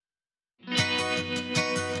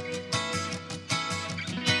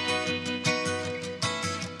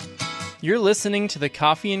You're listening to the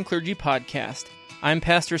Coffee and Clergy Podcast. I'm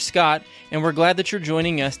Pastor Scott, and we're glad that you're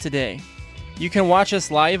joining us today. You can watch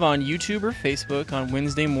us live on YouTube or Facebook on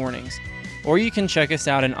Wednesday mornings, or you can check us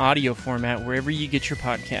out in audio format wherever you get your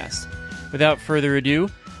podcasts. Without further ado,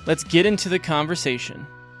 let's get into the conversation.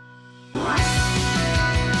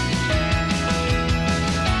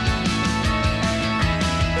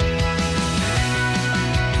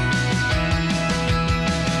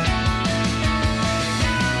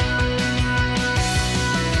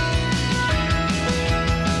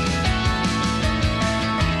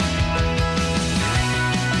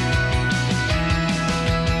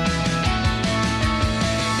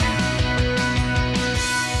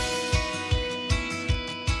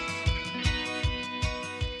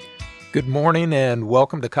 Good morning and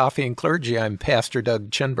welcome to Coffee and Clergy. I'm Pastor Doug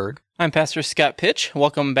Chinberg. I'm Pastor Scott Pitch.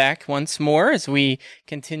 Welcome back once more as we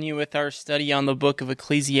continue with our study on the book of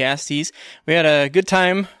Ecclesiastes. We had a good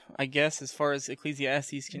time, I guess, as far as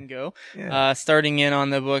Ecclesiastes can go, starting in on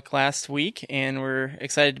the book last week, and we're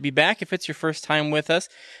excited to be back. If it's your first time with us,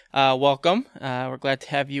 welcome. We're glad to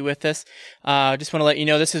have you with us. Just want to let you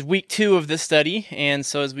know this is week 2 of this study, and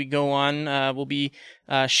so as we go on, we'll be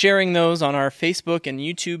sharing those on our Facebook and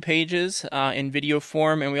YouTube pages in video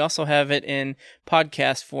form, and we also have it in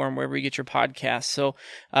podcast form wherever you get your podcasts. So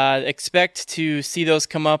expect to see those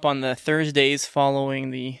come up on the Thursdays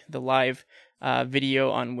following the live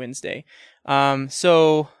video on Wednesday.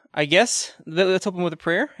 So I guess let's open with a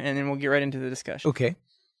prayer, and then we'll get right into the discussion. Okay.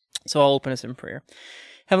 So I'll open us in prayer.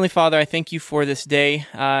 Heavenly Father, I thank you for this day.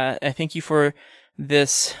 I thank you for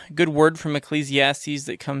this good word from Ecclesiastes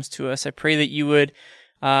that comes to us. I pray that you would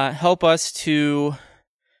help us to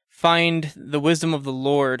find the wisdom of the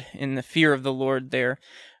Lord and the fear of the Lord there.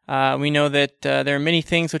 We know that there are many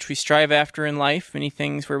things which we strive after in life, many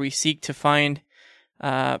things where we seek to find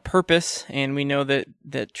purpose, and we know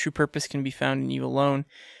that true purpose can be found in you alone.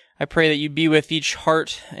 I pray that you be with each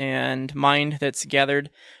heart and mind that's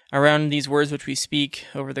gathered around these words which we speak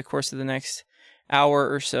over the course of the next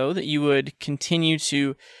hour or so, that you would continue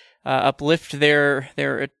to uplift their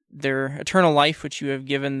eternal life which you have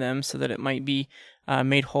given them, so that it might be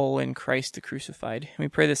made whole in Christ the crucified. And we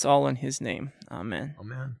pray this all in his name. Amen.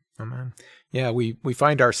 Amen. Amen. Yeah, we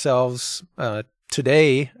find ourselves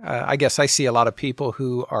today, I guess I see a lot of people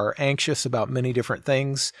who are anxious about many different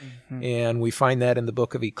things, and we find that in the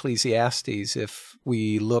book of Ecclesiastes. If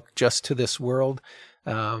we look just to this world,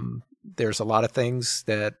 there's a lot of things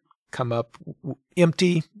that come up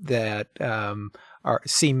empty, that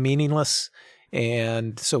seem meaningless.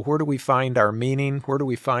 And so where do we find our meaning? Where do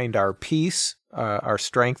we find our peace, our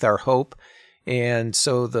strength, our hope? And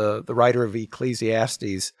so the writer of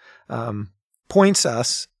Ecclesiastes points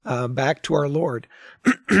us back to our Lord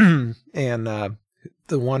and the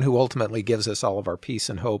one who ultimately gives us all of our peace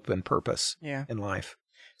and hope and purpose in life.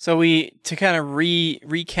 So to kind of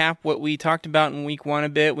recap what we talked about in week 1 a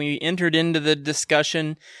bit, we entered into the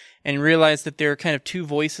discussion and realized that there are kind of 2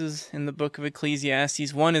 voices in the book of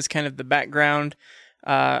Ecclesiastes. One is kind of the background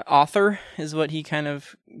author, is what he kind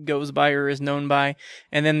of goes by or is known by.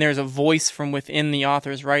 And then there's a voice from within the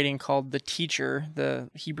author's writing called the teacher.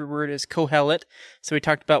 The Hebrew word is kohelet. So we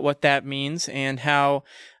talked about what that means and how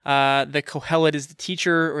the kohelet is the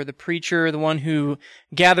teacher or the preacher, the one who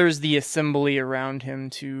gathers the assembly around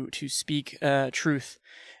him to speak truth.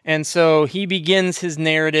 And so he begins his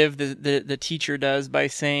narrative, the teacher does, by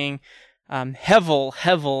saying,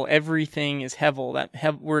 hevel, everything is hevel.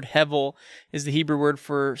 That word hevel is the Hebrew word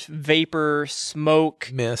for vapor, smoke,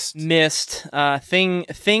 mist,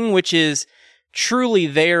 thing which is truly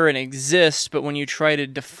there and exists, but when you try to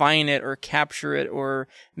define it or capture it or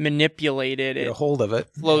manipulate it, get a hold of it,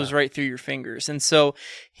 flows right through your fingers. And so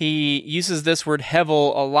he uses this word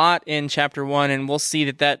hevel a lot in chapter 1, and we'll see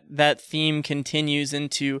that theme continues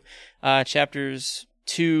into chapters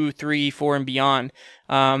 2, 3, 4, and beyond,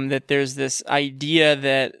 that there's this idea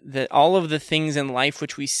that all of the things in life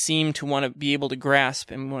which we seem to want to be able to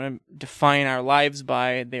grasp and want to define our lives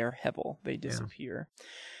by, they're hevel. They disappear.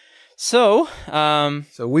 So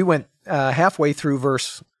we went halfway through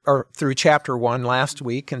through chapter 1 last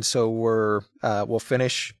week, and so we'll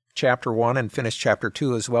finish chapter 1 and finish chapter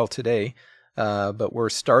 2 as well today. But we're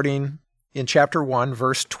starting in chapter 1,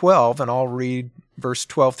 verse 12, and I'll read verse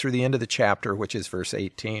 12 through the end of the chapter, which is verse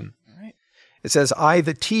 18. All right. It says, "I,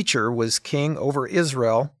 the teacher, was king over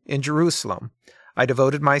Israel in Jerusalem. I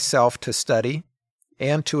devoted myself to study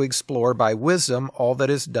and to explore by wisdom all that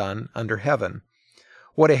is done under heaven.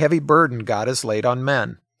 What a heavy burden God has laid on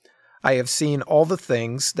men. I have seen all the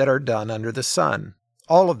things that are done under the sun.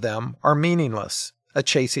 All of them are meaningless, a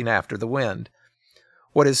chasing after the wind.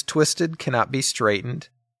 What is twisted cannot be straightened,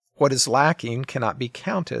 what is lacking cannot be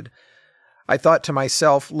counted. I thought to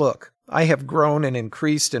myself, look, I have grown and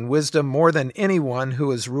increased in wisdom more than anyone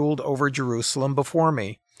who has ruled over Jerusalem before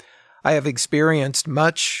me. I have experienced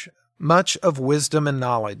much of wisdom and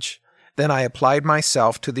knowledge. Then I applied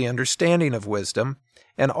myself to the understanding of wisdom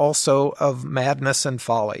and also of madness and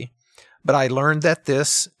folly. But I learned that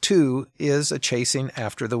this, too, is a chasing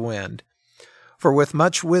after the wind. For with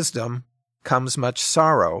much wisdom comes much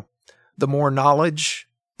sorrow. The more knowledge,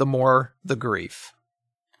 the more the grief.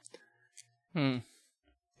 And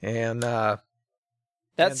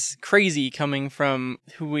that's crazy coming from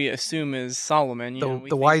who we assume is Solomon.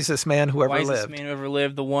 The wisest man who ever lived. The wisest man who ever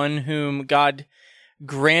lived, the one whom God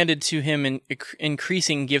granted to him in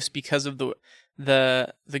increasing gifts because of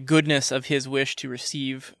the goodness of his wish to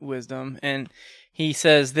receive wisdom. And he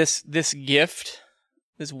says this gift,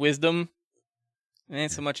 this wisdom, it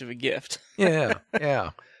ain't so much of a gift. Yeah.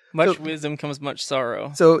 Much wisdom comes much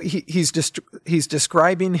sorrow. So he's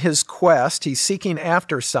describing his quest. He's seeking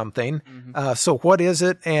after something. So what is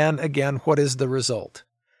it? And again, what is the result?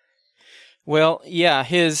 Well, yeah,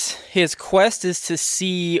 his quest is to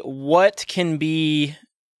see what can be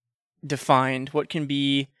defined, what can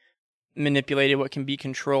be manipulated, what can be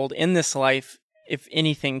controlled in this life, if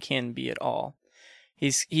anything can be at all.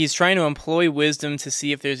 He's trying to employ wisdom to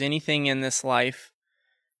see if there's anything in this life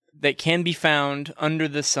that can be found under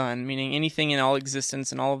the sun, meaning anything in all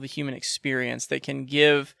existence and all of the human experience that can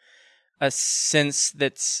give a sense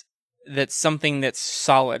that's something that's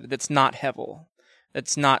solid, that's not hevel,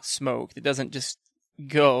 that's not smoke, that doesn't just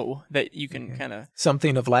go, that you can kind of...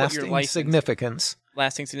 Something of lasting significance.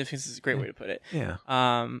 Lasting significance is a great way to put it. Yeah.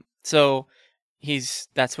 So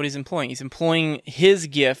that's what he's employing. He's employing his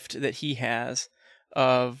gift that he has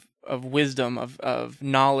of wisdom, of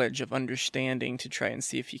knowledge, of understanding to try and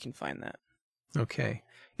see if he can find that. Okay.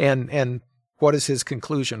 And what is his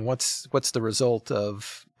conclusion? What's the result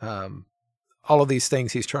of all of these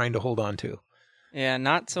things he's trying to hold on to? Yeah,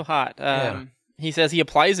 not so hot. He says he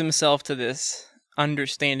applies himself to this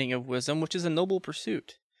understanding of wisdom, which is a noble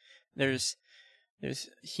pursuit. There's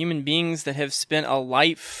human beings that have spent a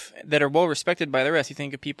life that are well respected by the rest. You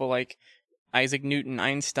think of people like Isaac Newton,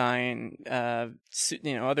 Einstein,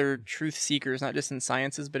 other truth seekers, not just in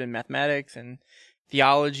sciences, but in mathematics and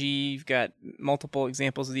theology. You've got multiple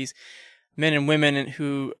examples of these men and women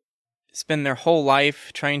who spend their whole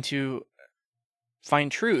life trying to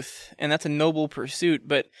find truth. And that's a noble pursuit,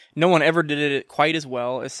 but no one ever did it quite as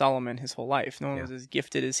well as Solomon his whole life. No one was as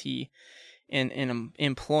gifted as he in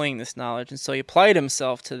employing this knowledge. And so he applied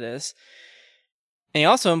himself to this. And he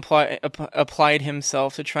also applied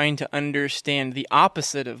himself to trying to understand the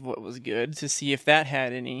opposite of what was good, to see if that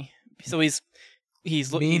had any. So he's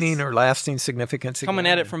meaning or lasting significance. Coming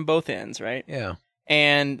at it from both ends, right? Yeah.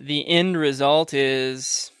 And the end result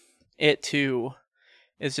is it too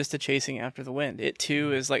is just a chasing after the wind. It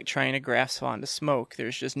too is like trying to grasp onto smoke.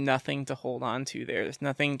 There's just nothing to hold on to there. There's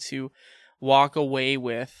nothing to walk away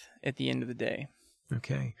with at the end of the day.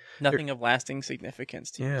 Okay. Nothing of lasting significance,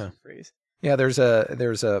 to use the phrase. Yeah, there's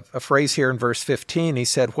a phrase here in verse 15. He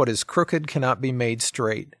said, "What is crooked cannot be made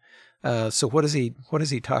straight." So what is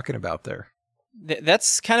he talking about there?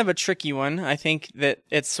 That's kind of a tricky one. I think that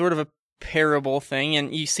it's sort of a parable thing,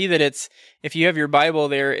 and you see that if you have your Bible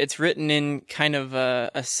there, it's written in kind of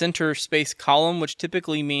a center space column, which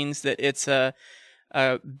typically means that it's a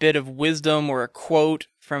bit of wisdom or a quote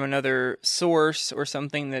from another source or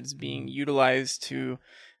something that's being utilized to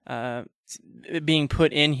being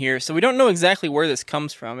put in here. So we don't know exactly where this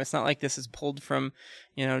comes from. It's not like this is pulled from,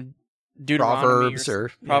 Deuteronomy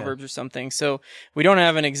Proverbs or something. So we don't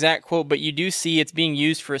have an exact quote, but you do see it's being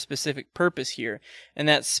used for a specific purpose here. And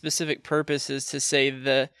that specific purpose is to say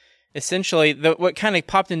what kind of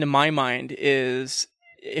popped into my mind is,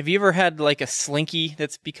 have you ever had like a slinky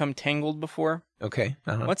that's become tangled before? Okay.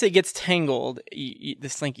 Uh-huh. Once it gets tangled, the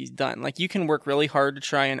slinky's done. Like you can work really hard to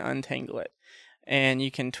try and untangle it. And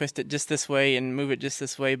you can twist it just this way and move it just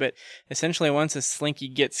this way. But essentially, once a slinky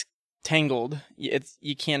gets tangled,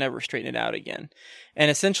 you can't ever straighten it out again. And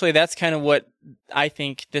essentially, that's kind of what I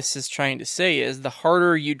think this is trying to say, is the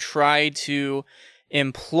harder you try to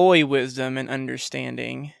employ wisdom and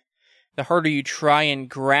understanding, the harder you try and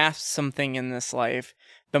grasp something in this life,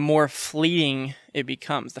 the more fleeting it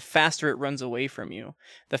becomes, the faster it runs away from you,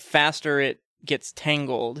 the faster it gets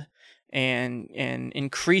tangled and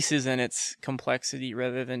increases in its complexity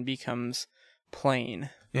rather than becomes plain.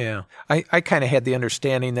 Yeah. I kind of had the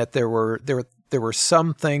understanding that there were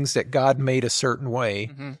some things that God made a certain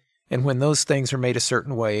way, and when those things are made a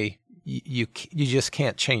certain way, you just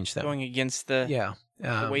can't change them. Going against the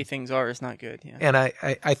The way things are is not good. Yeah. And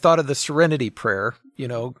I thought of the serenity prayer,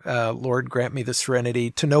 Lord, grant me the serenity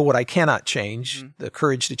to know what I cannot change, the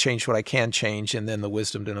courage to change what I can change, and then the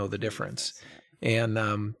wisdom to know the difference.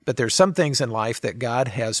 And but there's some things in life that God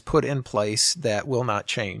has put in place that will not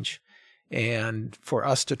change. And for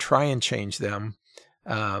us to try and change them,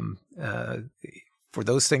 for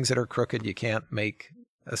those things that are crooked, you can't make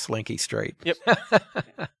a slinky straight. Yep.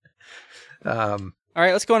 All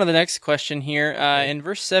right, let's go on to the next question here. In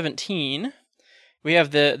verse 17, we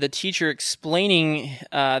have the teacher explaining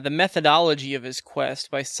the methodology of his quest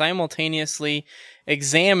by simultaneously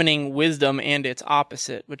examining wisdom and its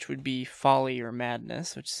opposite, which would be folly or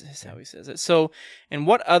madness, which is how he says it. So, in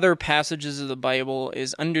what other passages of the Bible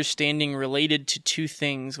is understanding related to two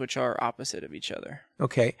things which are opposite of each other?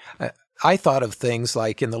 Okay. I thought of things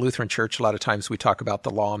like in the Lutheran Church, a lot of times we talk about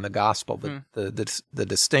the law and the gospel, the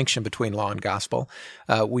distinction between law and gospel.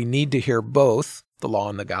 We need to hear both the law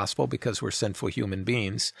and the gospel because we're sinful human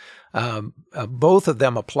beings. Both of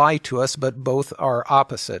them apply to us, but both are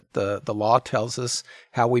opposite. The law tells us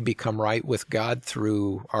how we become right with God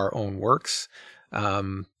through our own works.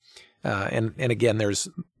 And again, there's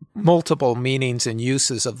multiple meanings and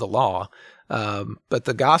uses of the law. But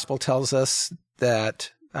the gospel tells us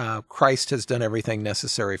that Christ has done everything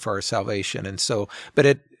necessary for our salvation. And so,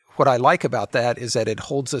 what I like about that is that it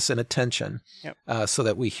holds us in attention, so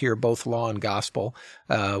that we hear both law and gospel.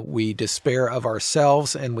 We despair of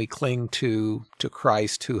ourselves and we cling to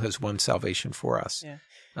Christ who has won salvation for us.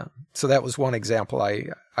 Yeah. So that was one example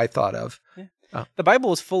I thought of. Yeah. The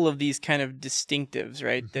Bible is full of these kind of distinctives,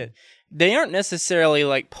 right? Mm-hmm. That they aren't necessarily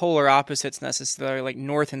like polar opposites necessarily, like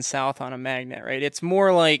north and south on a magnet, right? It's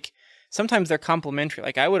more like sometimes they're complementary.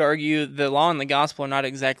 Like I would argue the law and the gospel are not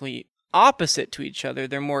exactly opposite to each other.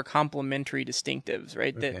 They're more complementary distinctives,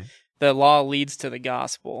 right? Okay. The law leads to the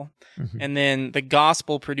gospel, and then the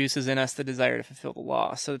gospel produces in us the desire to fulfill the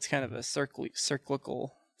law. So it's kind of a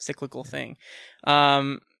cyclical thing.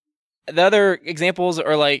 The other examples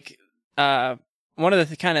are like one of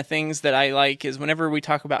the kind of things that I like is whenever we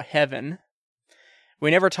talk about heaven, we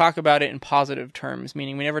never talk about it in positive terms,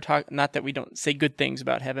 meaning we never talk, not that we don't say good things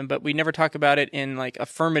about heaven, but we never talk about it in like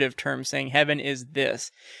affirmative terms saying heaven is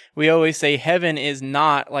this. We always say heaven is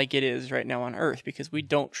not like it is right now on earth because we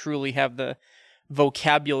don't truly have the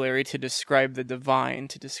vocabulary to describe the divine,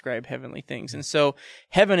 to describe heavenly things. And so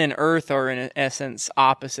heaven and earth are in essence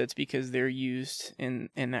opposites because they're used in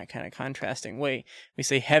that kind of contrasting way. We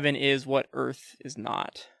say heaven is what earth is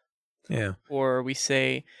not. Yeah. Or we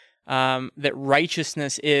say that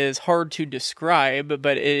righteousness is hard to describe,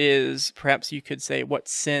 but it is, perhaps you could say, what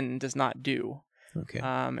sin does not do. Okay.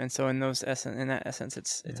 And so in that essence,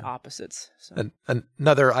 it's opposites. So.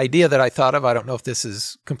 Another idea that I thought of, I don't know if this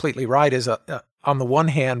is completely right, is on the one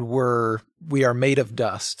hand, we are made of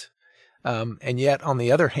dust. And yet on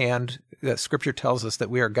the other hand, the scripture tells us that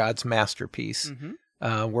we are God's masterpiece.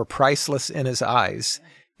 Mm-hmm. We're priceless in his eyes.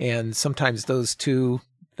 And sometimes those two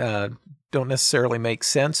don't necessarily make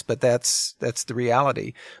sense, but that's the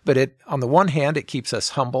reality. But on the one hand, it keeps us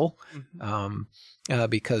humble,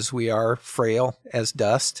 because we are frail as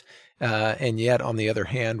dust. And yet on the other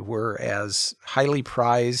hand, we're as highly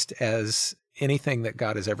prized as anything that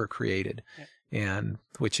God has ever created, and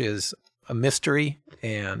which is a mystery,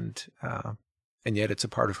 and yet it's a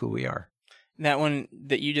part of who we are. That one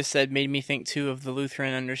that you just said made me think too of the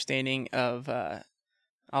Lutheran understanding of,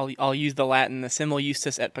 I'll use the Latin, the simul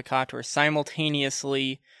justus et peccator,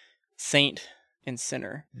 simultaneously saint and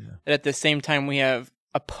sinner. Yeah. That at the same time we have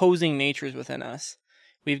opposing natures within us.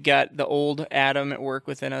 We've got the old Adam at work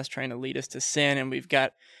within us trying to lead us to sin, and we've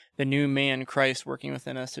got the new man, Christ, working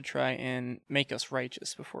within us to try and make us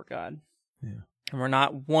righteous before God. Yeah. And we're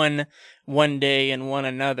not one day and one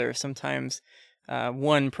another. Sometimes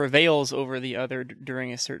one prevails over the other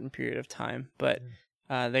during a certain period of time, but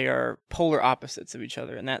they are polar opposites of each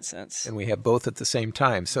other in that sense. And we have both at the same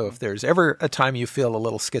time. So if there's ever a time you feel a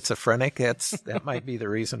little schizophrenic, that might be the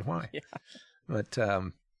reason why. Yeah. But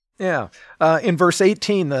in verse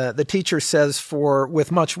 18, the teacher says, "For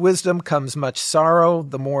with much wisdom comes much sorrow.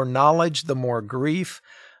 The more knowledge, the more grief."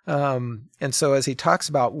 And so as he talks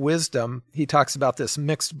about wisdom, he talks about this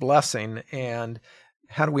mixed blessing. And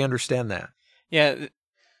how do we understand that? Yeah.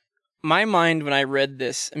 My mind, when I read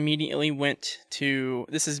this, immediately went to,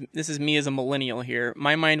 this is me as a millennial here,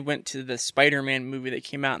 my mind went to the Spider-Man movie that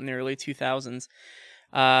came out in the early 2000s.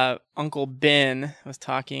 Uncle Ben was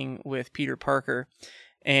talking with Peter Parker,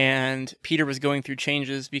 and Peter was going through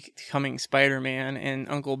changes, becoming Spider-Man, and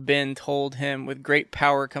Uncle Ben told him, with great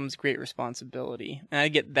power comes great responsibility. And I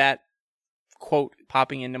get that quote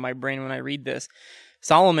popping into my brain when I read this.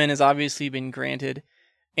 Solomon has obviously been granted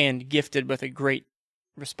and gifted with a great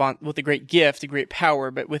with a great gift, a great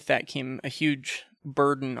power, but with that came a huge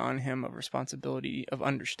burden on him of responsibility of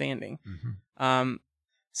understanding.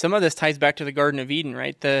 Some of this ties back to the Garden of Eden,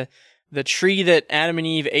 right? The tree that Adam and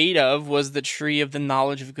Eve ate of was the tree of the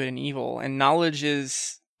knowledge of good and evil, and knowledge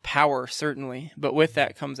is power, certainly, but with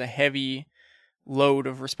that comes a heavy load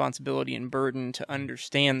of responsibility and burden to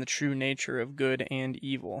understand the true nature of good and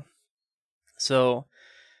evil. So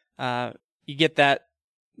you get that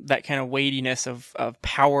kind of weightiness of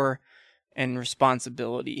power and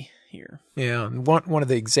responsibility here. Yeah, and one of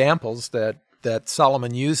the examples that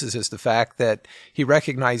Solomon uses is the fact that he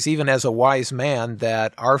recognized, even as a wise man,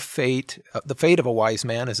 that our fate, the fate of a wise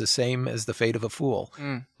man, is the same as the fate of a fool.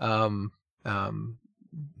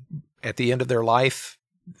 At the end of their life,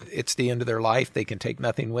 it's the end of their life. They can take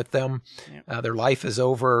nothing with them. Yep. Their life is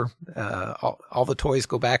over. All the toys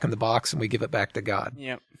go back in the box, and we give it back to God.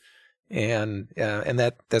 Yep. And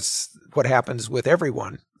that's what happens with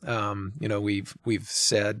everyone. We've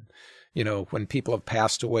said, when people have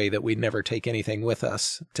passed away, that we never take anything with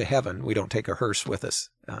us to heaven. We don't take a hearse with us,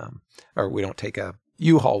 or we don't take a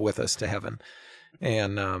U-Haul with us to heaven.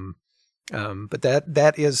 And but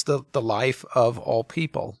that is the life of all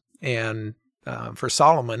people. And for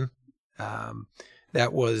Solomon,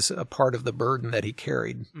 that was a part of the burden that he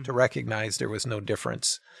carried, to recognize there was no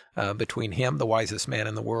difference between him, the wisest man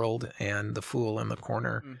in the world, and the fool in the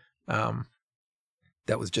corner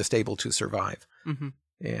that was just able to survive.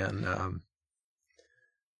 And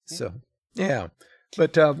so, yeah.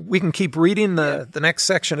 But we can keep reading the next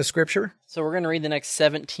section of Scripture. So we're going to read the next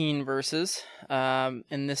 17 verses.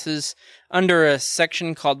 And this is under a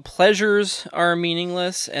section called Pleasures Are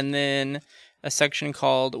Meaningless, and then a section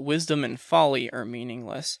called Wisdom and Folly Are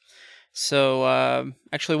Meaningless. So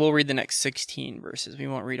actually, we'll read the next 16 verses. We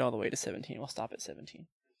won't read all the way to 17. We'll stop at 17.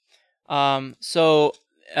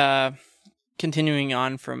 Continuing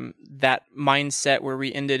on from that mindset where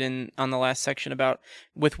we ended on the last section about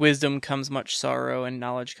with wisdom comes much sorrow and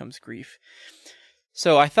knowledge comes grief.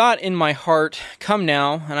 So I thought in my heart, come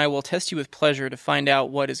now, and I will test you with pleasure to find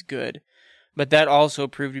out what is good. But that also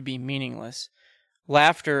proved to be meaningless.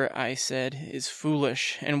 Laughter, I said, is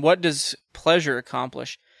foolish, and what does pleasure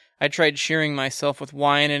accomplish? I tried cheering myself with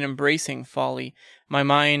wine and embracing folly, my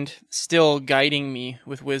mind still guiding me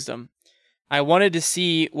with wisdom. I wanted to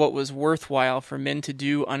see what was worthwhile for men to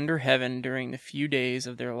do under heaven during the few days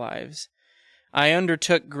of their lives. I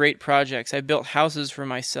undertook great projects. I built houses for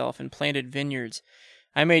myself and planted vineyards.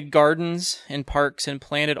 I made gardens and parks and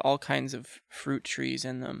planted all kinds of fruit trees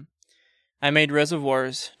in them. I made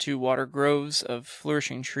reservoirs to water groves of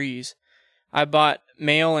flourishing trees. I bought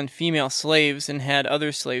male and female slaves and had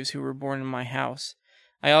other slaves who were born in my house.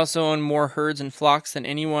 I also owned more herds and flocks than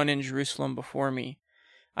anyone in Jerusalem before me.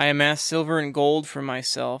 I amassed silver and gold for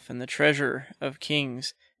myself and the treasure of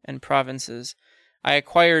kings and provinces. I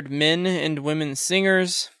acquired men and women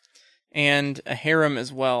singers and a harem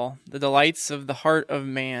as well, the delights of the heart of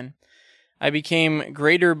man. I became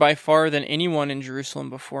greater by far than anyone in Jerusalem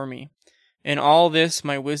before me. In all this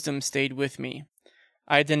my wisdom stayed with me.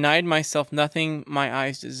 I denied myself nothing my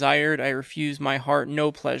eyes desired. I refused my heart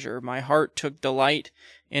no pleasure. My heart took delight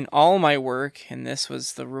in all my work, and this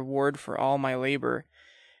was the reward for all my labor.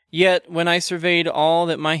 Yet, when I surveyed all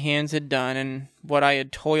that my hands had done and what I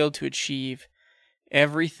had toiled to achieve,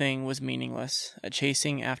 everything was meaningless, a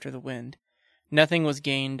chasing after the wind. Nothing was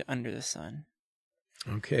gained under the sun.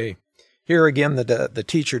 Okay. Here again, the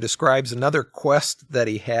teacher describes another quest that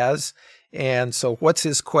he has. And so what's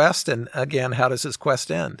his quest? And again, how does his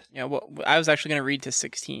quest end? Yeah, well, I was actually going to read to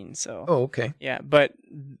 16. So. Oh, okay. Yeah, but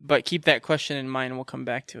keep that question in mind. We'll come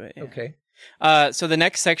back to it. Yeah. Okay. So the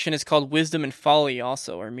next section is called Wisdom and Folly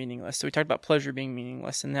also are meaningless. So we talked about pleasure being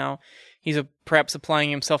meaningless, and now he's perhaps applying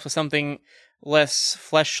himself to something less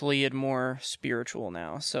fleshly and more spiritual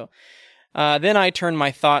now. So then I turned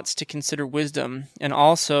my thoughts to consider wisdom and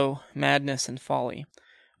also madness and folly.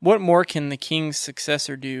 What more can the king's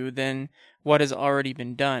successor do than what has already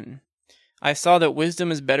been done? I saw that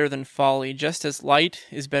wisdom is better than folly, just as light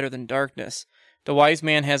is better than darkness. The wise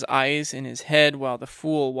man has eyes in his head, while the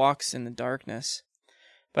fool walks in the darkness.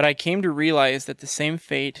 But I came to realize that the same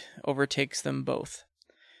fate overtakes them both.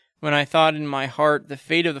 When I thought in my heart, the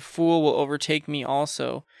fate of the fool will overtake me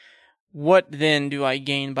also, what then do I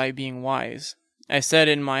gain by being wise? I said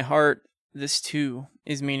in my heart, this too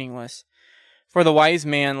is meaningless. For the wise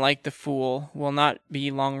man, like the fool, will not be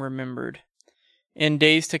long remembered. In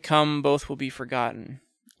days to come, both will be forgotten.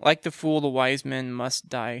 Like the fool, the wise man must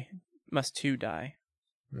too die.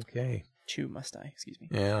 Okay. Two must die, excuse me.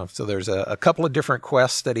 Yeah, so there's a couple of different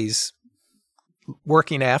quests that he's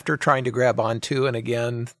working after, trying to grab onto, and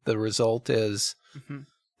again, the result is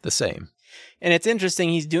the same. And it's interesting,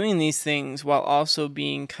 he's doing these things while also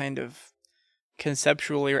being kind of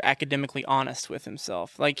conceptually or academically honest with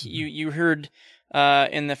himself. Like you heard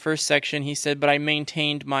in the first section, he said, but I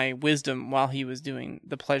maintained my wisdom while he was doing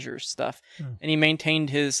the pleasure stuff. And he maintained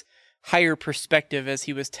his higher perspective as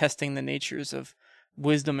he was testing the natures of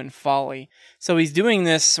wisdom and folly. So he's doing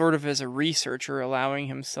this sort of as a researcher, allowing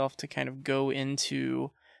himself to kind of go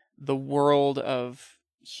into the world of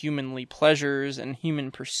humanly pleasures and human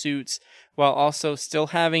pursuits, while also still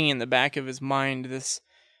having in the back of his mind this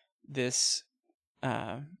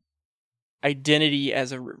identity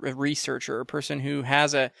as a researcher, a person who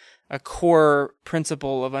has a core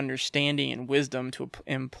principle of understanding and wisdom to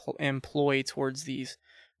employ towards these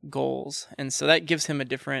goals. And so that gives him a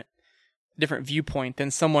different viewpoint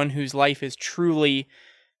than someone whose life is truly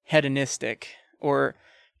hedonistic or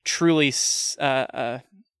truly a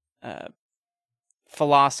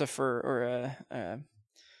philosopher or a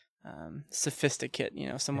sophisticate,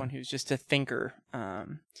 someone who's just a thinker.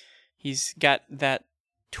 He's got that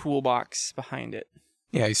toolbox behind it.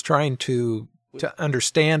 Yeah, he's trying to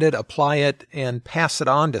understand it, apply it, and pass it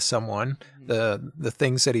on to someone, the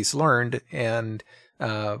things that he's learned, and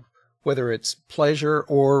whether it's pleasure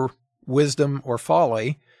or wisdom or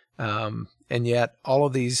folly, and yet all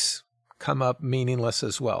of these come up meaningless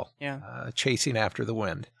as well, chasing after the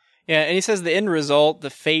wind. Yeah, and he says the end result, the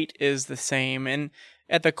fate is the same. And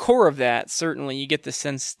at the core of that, certainly you get the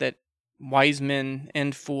sense that wise men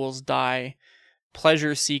and fools die,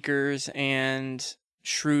 pleasure seekers and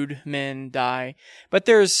shrewd men die. But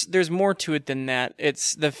there's more to it than that.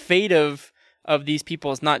 It's the fate of these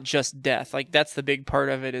people is not just death. Like, that's the big part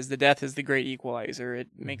of it, is the death is the great equalizer. It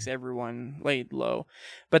makes everyone laid low.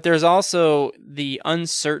 But there's also the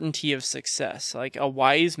uncertainty of success. Like, a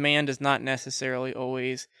wise man does not necessarily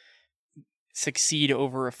always succeed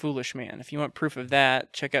over a foolish man. If you want proof of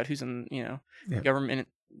that, check out who's in, government,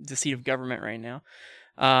 the seat of government right now.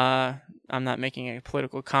 I'm not making a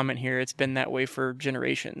political comment here. It's been that way for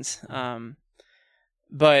generations.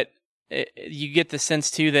 But you get the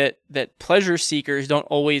sense too that pleasure seekers don't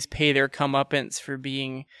always pay their comeuppance for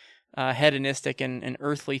being hedonistic and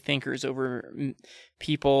earthly thinkers over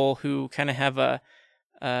people who kind of have a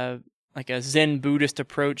Zen Buddhist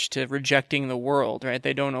approach to rejecting the world, right?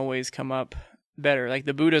 They don't always come up better. Like,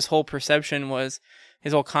 the Buddha's whole perception was,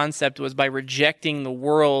 his whole concept was, by rejecting the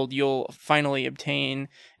world, you'll finally obtain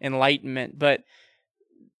enlightenment. But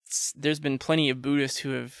there's been plenty of Buddhists who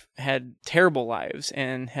have had terrible lives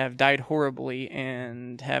and have died horribly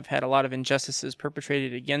and have had a lot of injustices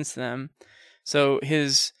perpetrated against them. So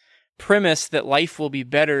his premise that life will be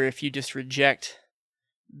better if you just reject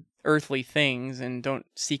earthly things and don't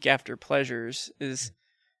seek after pleasures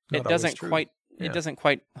doesn't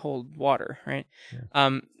quite hold water, right?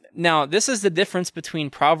 Yeah. Now, this is the difference between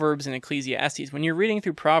Proverbs and Ecclesiastes. When you're reading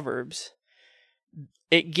through Proverbs,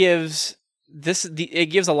 it gives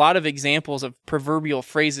a lot of examples of proverbial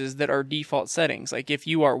phrases that are default settings. Like, if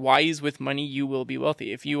you are wise with money, you will be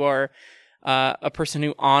wealthy. If you are a person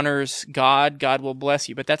who honors God, God will bless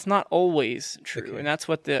you. But that's not always true. Okay. And that's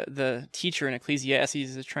what the teacher in Ecclesiastes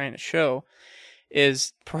is trying to show,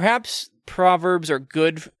 is perhaps Proverbs are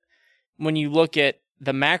good when you look at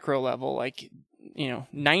the macro level, like,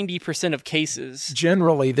 90% of cases.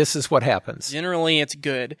 Generally, this is what happens. Generally, it's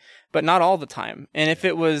good, but not all the time. And if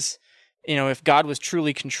it was, if God was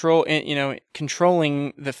truly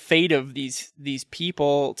controlling the fate of these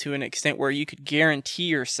people to an extent where you could guarantee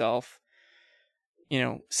yourself,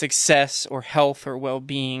 success or health or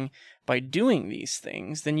well-being by doing these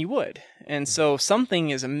things, then you would. And so something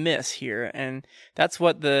is amiss here, and that's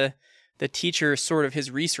what the teacher, sort of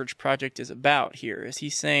his research project, is about here. Is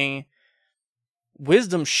he's saying,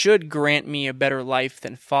 wisdom should grant me a better life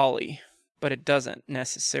than folly, but it doesn't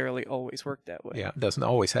necessarily always work that way. Yeah, it doesn't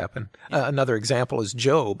always happen. Yeah. Another example is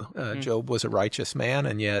Job. Job was a righteous man,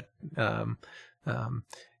 and yet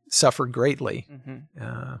suffered greatly.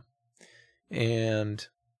 And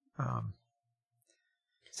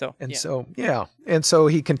so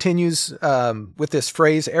he continues with this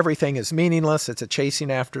phrase, everything is meaningless. It's a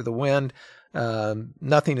chasing after the wind.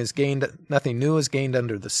 Nothing new is gained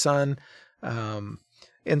under the sun.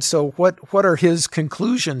 And so what are his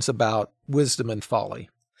conclusions about wisdom and folly?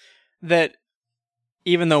 That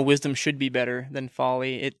even though wisdom should be better than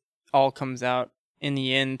folly, it all comes out in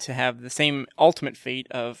the end to have the same ultimate fate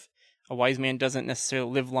of a wise man doesn't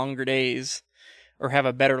necessarily live longer days or have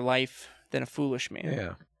a better life than a foolish man.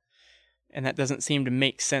 Yeah. And that doesn't seem to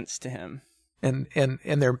make sense to him. And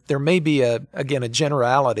there may be a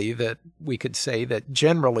generality that we could say that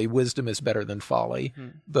generally wisdom is better than folly,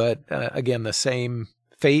 but again, the same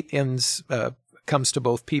fate comes to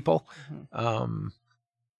both people,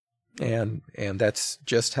 and that's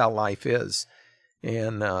just how life is,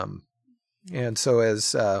 and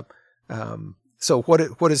so so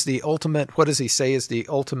what is the ultimate? What does he say is the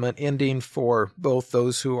ultimate ending for both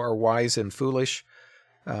those who are wise and foolish?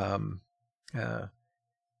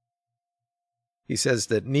 He says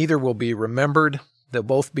that neither will be remembered. They'll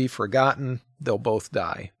both be forgotten. They'll both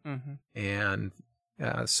die. And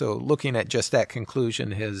so looking at just that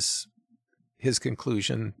conclusion, his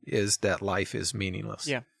conclusion is that life is meaningless.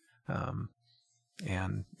 Yeah.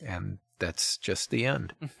 And that's just the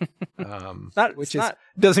end.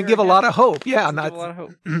 Doesn't give a lot of hope. Yeah, not give a lot of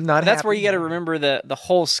hope. Not that's where you got to remember the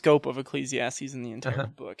whole scope of Ecclesiastes in the entire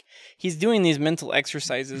book. He's doing these mental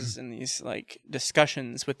exercises and these like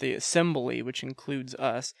discussions with the assembly, which includes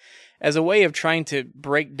us, as a way of trying to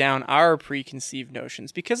break down our preconceived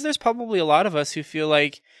notions. Because there's probably a lot of us who feel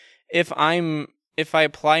like if I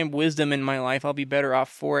apply wisdom in my life, I'll be better off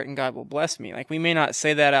for it and God will bless me. Like, we may not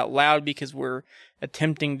say that out loud because we're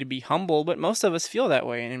attempting to be humble, but most of us feel that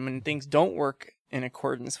way. And when things don't work in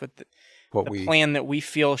accordance with the plan that we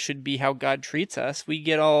feel should be how God treats us, we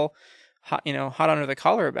get all hot under the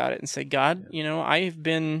collar about it and say, God, I've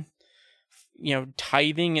been,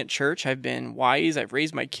 tithing at church. I've been wise. I've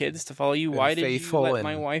raised my kids to follow you. Why did you let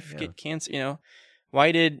my wife get cancer?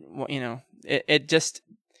 Why did, it just...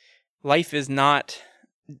 Life is not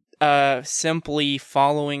simply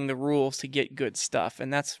following the rules to get good stuff,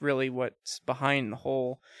 and that's really what's behind the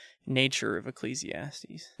whole nature of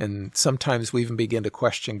Ecclesiastes. And sometimes we even begin to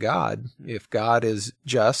question God, if God is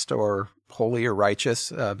just or holy or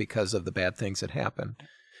righteous because of the bad things that happen.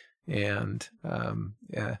 And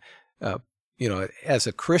as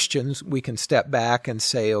a Christians, we can step back and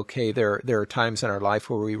say, okay, there are times in our life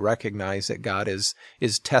where we recognize that God is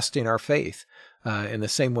testing our faith. In the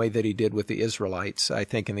same way that he did with the Israelites, I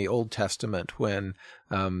think in the Old Testament when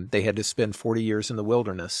they had to spend 40 years in the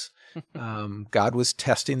wilderness. God was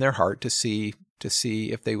testing their heart to see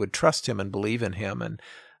if they would trust him and believe in him. And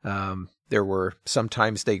there were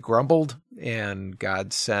sometimes they grumbled, and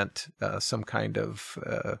God sent some kind of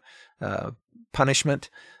punishment.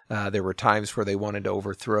 There were times where they wanted to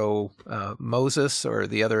overthrow Moses or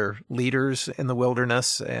the other leaders in the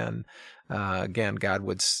wilderness, and again, God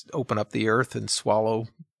would open up the earth and swallow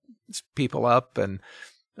people up, and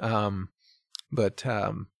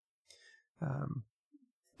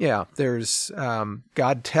there's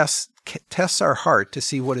God tests our heart to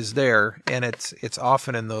see what is there, and it's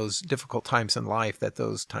often in those difficult times in life that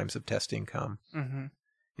those times of testing come,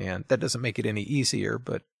 and that doesn't make it any easier,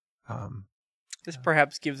 but this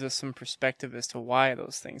perhaps gives us some perspective as to why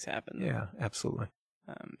those things happen. Yeah, absolutely.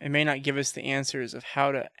 It may not give us the answers of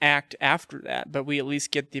how to act after that, but we at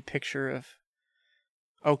least get the picture of,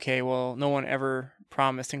 okay, well, no one ever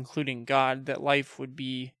promised, including God, that life would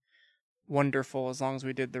be wonderful as long as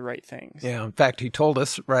we did the right things. Yeah, in fact, he told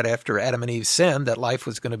us right after Adam and Eve sinned that life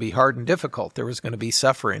was going to be hard and difficult. There was going to be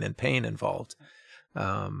suffering and pain involved.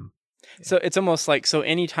 So it's almost like, so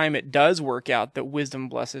anytime it does work out that wisdom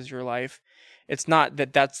blesses your life, it's not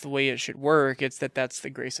that that's the way it should work. It's that that's the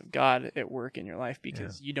grace of God at work in your life,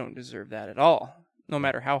 because you don't deserve that at all, no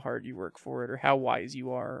matter how hard you work for it or how wise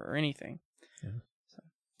you are or anything. Yeah. So,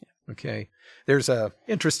 yeah. Okay. There's a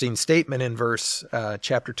interesting statement in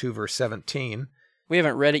chapter 2, verse 17. We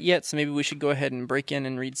haven't read it yet, so maybe we should go ahead and break in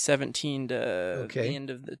and read 17 to the end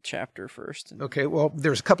of the chapter first. Okay. Well,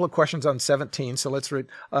 there's a couple of questions on 17, so let's read.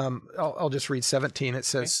 I'll just read 17. It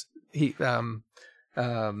says,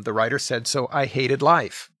 the writer said, "So I hated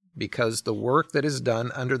life, because the work that is done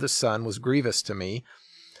under the sun was grievous to me.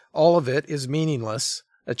 All of it is meaningless,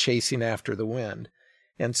 a chasing after the wind."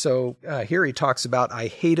 And so here he talks about, I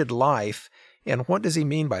hated life. And what does he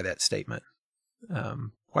mean by that statement?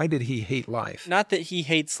 Why did he hate life? Not that he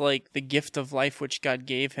hates like the gift of life which God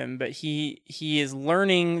gave him, but he is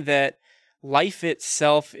learning that life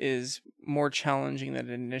itself is more challenging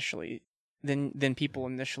than people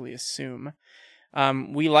initially assume.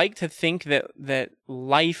 We like to think that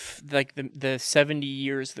life, like the 70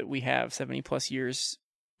 years that we have, 70 plus years,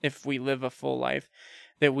 if we live a full life,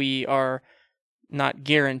 that we are not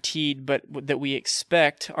guaranteed, but that we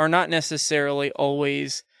expect, are not necessarily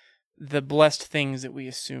always the blessed things that we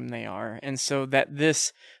assume they are. And so that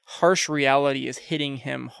this harsh reality is hitting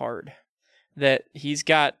him hard, that he's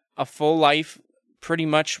got a full life pretty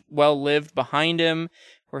much well lived behind him,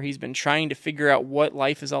 where he's been trying to figure out what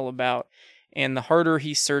life is all about. And the harder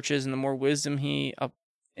he searches and the more wisdom he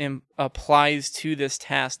applies to this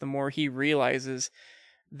task, the more he realizes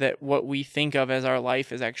that what we think of as our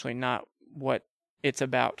life is actually not what it's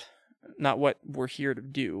about, not what we're here to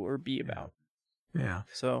do or be about. Yeah.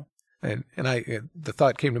 So, and the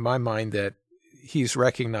thought came to my mind that he's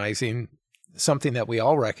recognizing something that we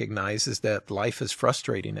all recognize is that life is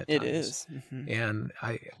frustrating at times. It is. Mm-hmm. And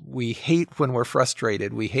we hate when we're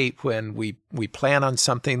frustrated. We hate when we plan on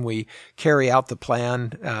something, we carry out the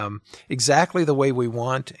plan exactly the way we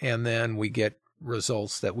want, and then we get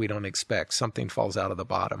results that we don't expect. Something falls out of the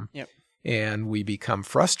bottom. Yep. And we become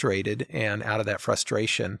frustrated, and out of that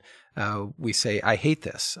frustration, we say, I hate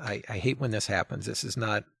this. I hate when this happens. This is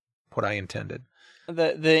not what I intended.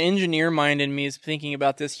 The engineer mind in me is thinking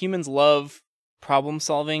about this. Humans love problem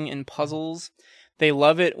solving and puzzles. They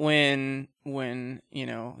love it when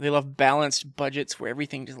they love balanced budgets where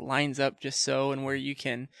everything just lines up just so, and where you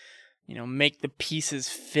can, make the pieces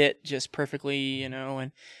fit just perfectly,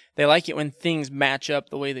 and they like it when things match up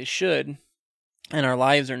the way they should. And our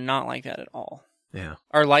lives are not like that at all. Yeah.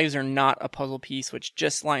 Our lives are not a puzzle piece which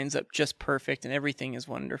just lines up just perfect and everything is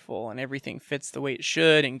wonderful and everything fits the way it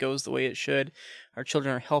should and goes the way it should. Our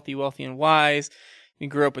children are healthy, wealthy, and wise. We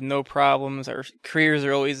grew up with no problems. Our careers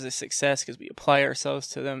are always a success because we apply ourselves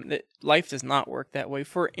to them. Life does not work that way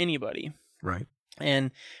for anybody. Right.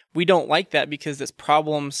 And we don't like that because this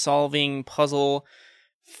problem-solving,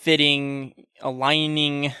 puzzle-fitting,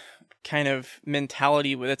 aligning kind of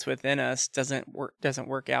mentality that's within us doesn't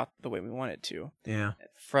work out the way we want it to. Yeah. It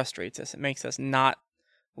frustrates us. It makes us not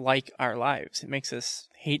like our lives. It makes us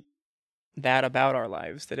hate that about our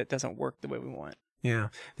lives, that it doesn't work the way we want. Yeah.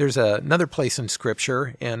 There's another place in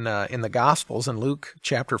Scripture in the Gospels in Luke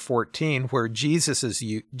chapter 14 where Jesus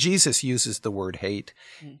uses the word hate.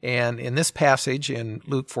 Mm-hmm. And in this passage in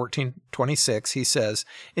Luke 14:26, he says,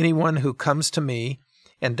 anyone who comes to me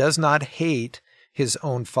and does not hate his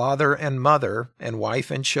own father and mother and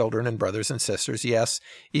wife and children and brothers and sisters, yes,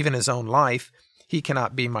 even his own life, he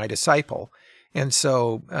cannot be my disciple. And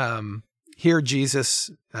so here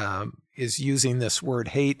Jesus is using this word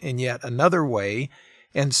hate in yet another way.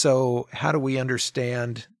 And so how do we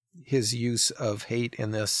understand his use of hate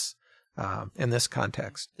in this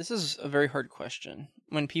context? This is a very hard question.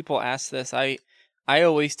 When people ask this, I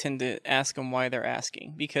always tend to ask them why they're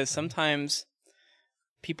asking, because sometimes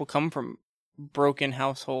people come from broken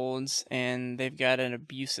households and they've got an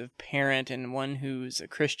abusive parent and one who's a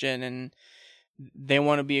Christian, and they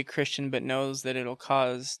want to be a Christian but knows that it'll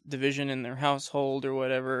cause division in their household or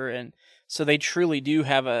whatever, and so they truly do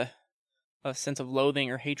have a sense of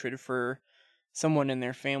loathing or hatred for someone in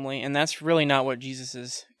their family, and that's really not what Jesus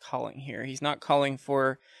is calling here. He's not calling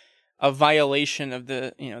for a violation of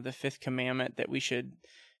the fifth commandment that we should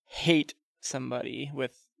hate somebody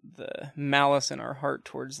with the malice in our heart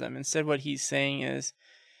towards them. Instead, what he's saying is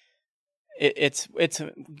it's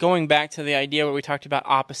going back to the idea where we talked about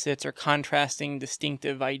opposites or contrasting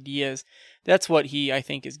distinctive ideas. That's what he, I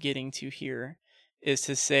think, is getting to here, is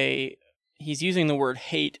to say he's using the word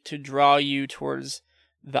hate to draw you towards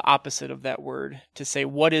the opposite of that word, to say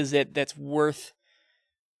what is it that's worth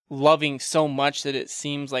loving so much that it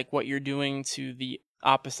seems like what you're doing to the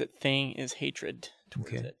opposite thing is hatred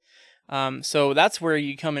towards it. So that's where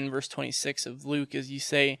you come in verse 26 of Luke, is you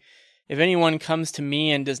say, if anyone comes to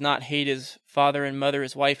me and does not hate his father and mother,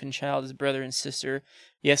 his wife and child, his brother and sister,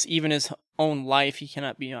 yes, even his own life, he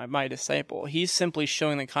cannot be my disciple. He's simply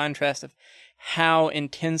showing the contrast of how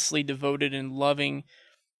intensely devoted and loving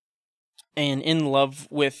and in love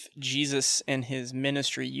with Jesus and his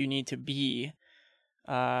ministry you need to be,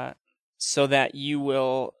 so that you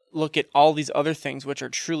will look at all these other things which are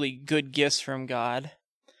truly good gifts from God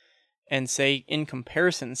and say, in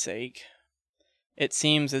comparison's sake, it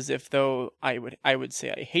seems as if though I would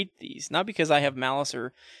say I hate these, not because I have malice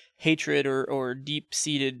or hatred or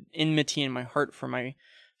deep-seated enmity in my heart for my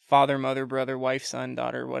father, mother, brother, wife, son,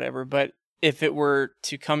 daughter, whatever, but if it were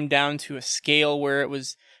to come down to a scale where it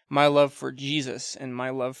was my love for Jesus and my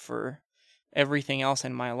love for everything else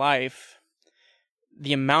in my life,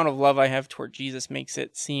 the amount of love I have toward Jesus makes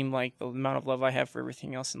it seem like the amount of love I have for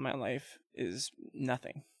everything else in my life is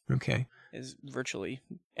nothing. Okay. Is virtually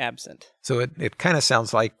absent. So it kind of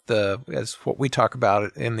sounds like as what we talk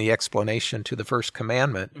about in the explanation to the first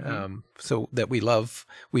commandment, so that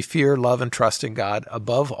we fear, love, and trust in God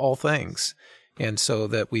above all things. And so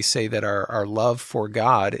that we say that our love for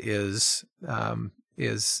God is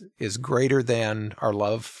greater than our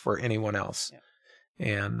love for anyone else.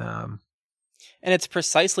 Yeah. And it's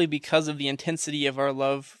precisely because of the intensity of our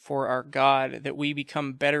love for our God that we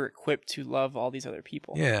become better equipped to love all these other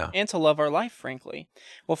people. Yeah. And to love our life, frankly.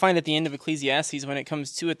 We'll find at the end of Ecclesiastes, when it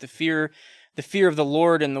comes to it, the fear the fear of the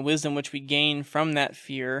Lord and the wisdom which we gain from that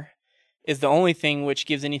fear is the only thing which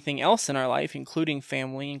gives anything else in our life, including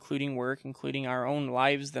family, including work, including our own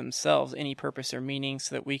lives themselves, any purpose or meaning,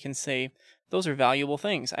 so that we can say, those are valuable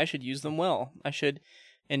things. I should use them well. I should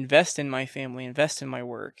invest in my family, invest in my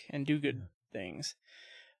work, and do good things.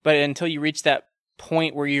 But until you reach that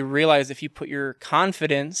point where you realize if you put your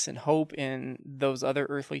confidence and hope in those other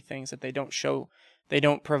earthly things, that they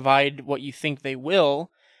don't provide what you think they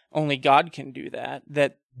will, only God can do that,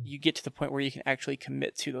 that you get to the point where you can actually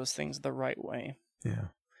commit to those things the right way. Yeah.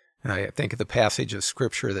 And I think of the passage of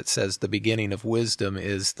Scripture that says the beginning of wisdom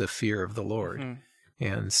is the fear of the Lord. Mm-hmm.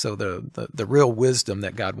 And so the real wisdom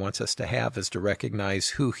that God wants us to have is to recognize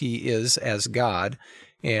who He is as God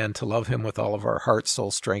and to love Him with all of our heart, soul,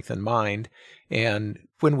 strength, and mind. And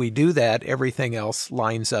when we do that, everything else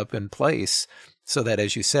lines up in place so that,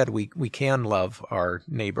 as you said, we can love our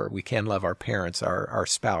neighbor, we can love our parents, our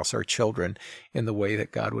spouse, our children in the way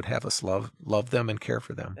that God would have us love them and care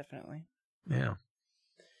for them. Definitely. Yeah.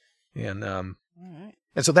 And all right.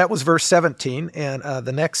 And so that was verse 17, and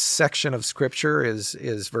the next section of Scripture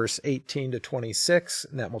is verse 18 to 26,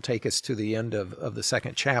 and that will take us to the end of the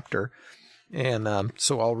second chapter. And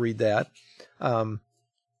so I'll read that.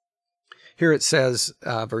 Here it says,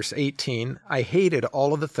 verse 18, I hated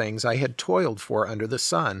all of the things I had toiled for under the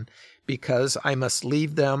sun, because I must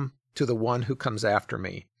leave them to the one who comes after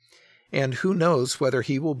me. And who knows whether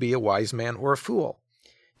he will be a wise man or a fool?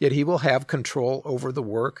 Yet he will have control over the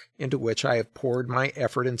work into which I have poured my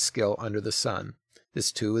effort and skill under the sun.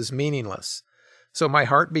 This too is meaningless. So my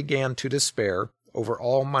heart began to despair over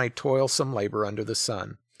all my toilsome labor under the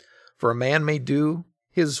sun. For a man may do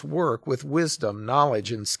his work with wisdom,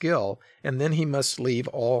 knowledge, and skill, and then he must leave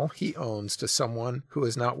all he owns to someone who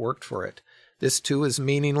has not worked for it. This too is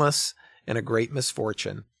meaningless and a great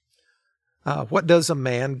misfortune. What does a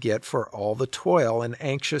man get for all the toil and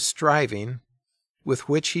anxious striving with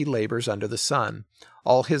which he labors under the sun?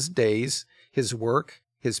 All his days, his work,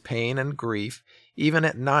 his pain and grief, even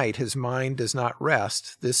at night his mind does not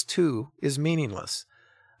rest. This too is meaningless.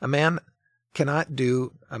 A man can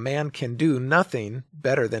do nothing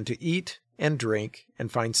better than to eat and drink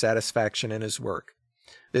and find satisfaction in his work.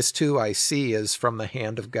 This too I see is from the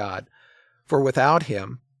hand of God. For without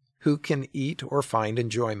Him, who can eat or find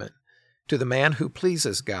enjoyment? To the man who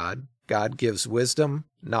pleases God, God gives wisdom,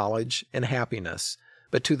 knowledge, and happiness.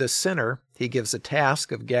 But to the sinner, He gives a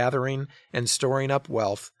task of gathering and storing up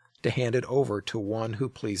wealth to hand it over to one who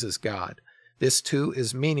pleases God. This too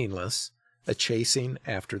is meaningless, a chasing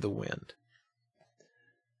after the wind.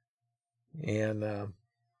 And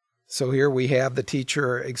so here we have the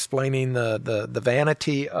teacher explaining the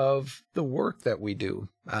vanity of the work that we do,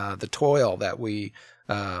 the toil that we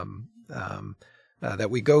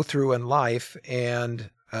go through in life, and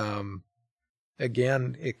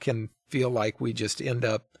again, it can feel like we just end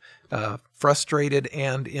up frustrated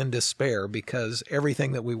and in despair because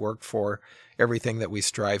everything that we work for, everything that we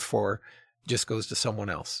strive for, just goes to someone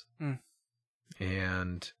else. Mm.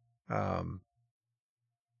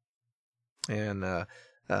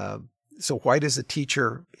 So why does the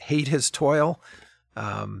teacher hate his toil?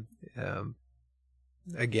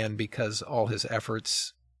 Again, because all his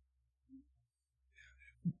efforts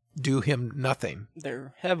do him nothing.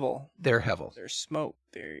 They're hevel. They're hevel. They're smoke.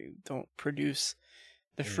 They don't produce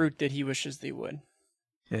the fruit that he wishes they would.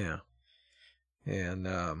 Yeah. And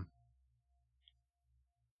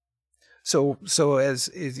so as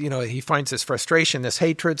you know, he finds this frustration, this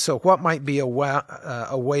hatred. So what might be a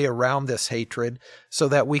way around this hatred so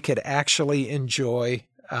that we could actually enjoy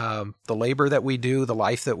the labor that we do, the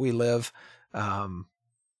life that we live?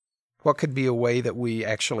 What could be a way that we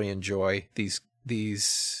actually enjoy these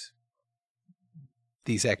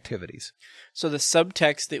activities? So the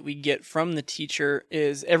subtext that we get from the teacher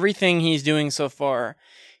is everything he's doing so far,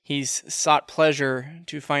 he's sought pleasure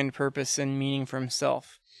to find purpose and meaning for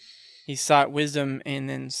himself. He sought wisdom and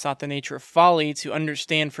then sought the nature of folly to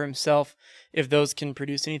understand for himself if those can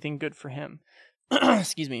produce anything good for him.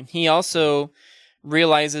 Excuse me. He also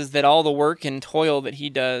realizes that all the work and toil that he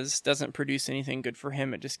doesn't produce anything good for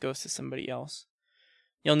him. It just goes to somebody else.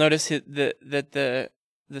 You'll notice that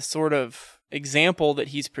the sort of example that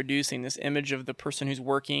he's producing, this image of the person who's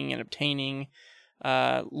working and obtaining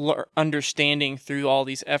understanding through all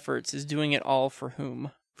these efforts, is doing it all for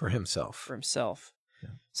whom? For himself. For himself. Yeah.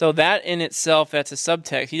 So that in itself, that's a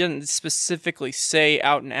subtext. He doesn't specifically say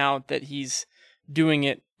out and out that he's doing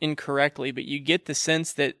it incorrectly, but you get the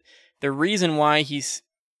sense that the reason why he's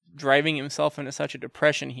driving himself into such a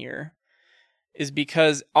depression here is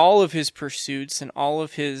because all of his pursuits and all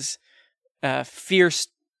of his fierce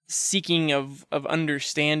seeking of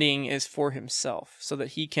understanding is for himself, so that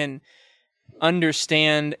he can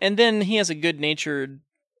understand, and then he has a good-natured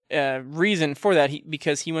reason for that,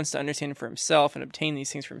 because he wants to understand for himself and obtain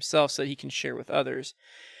these things for himself so that he can share with others.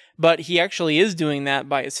 But he actually is doing that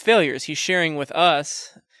by his failures. He's sharing with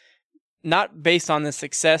us, not based on the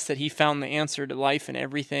success that he found the answer to life and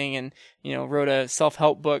everything and, wrote a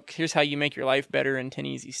self-help book, here's how you make your life better in 10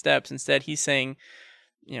 easy steps. Instead, he's saying,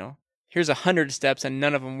 here's 100 steps and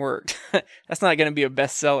none of them worked. That's not going to be a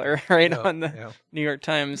bestseller, right? No, on the New York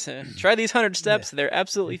Times. Try these 100 steps. They're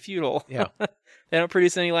absolutely futile. Yeah. They don't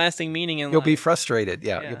produce any lasting meaning in life. You'll be frustrated.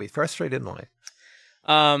 Yeah, you'll be frustrated in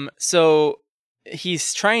life. So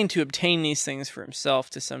he's trying to obtain these things for himself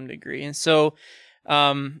to some degree. And so,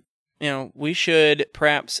 we should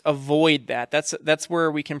perhaps avoid that. That's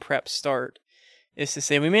where we can perhaps start, is to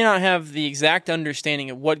say we may not have the exact understanding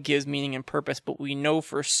of what gives meaning and purpose, but we know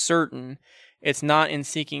for certain it's not in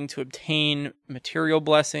seeking to obtain material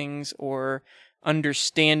blessings or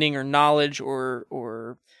understanding or knowledge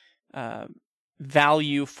or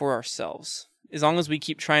value for ourselves. As long as we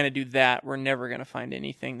keep trying to do that, we're never going to find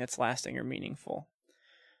anything that's lasting or meaningful.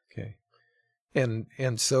 Okay.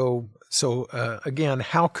 And so again,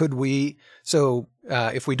 how could we,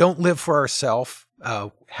 if we don't live for ourselves,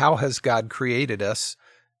 how has God created us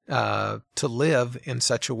to live in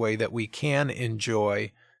such a way that we can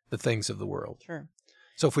enjoy the things of the world? Sure.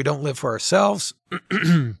 So if we don't live for ourselves,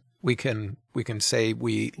 we can say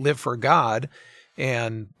we live for God,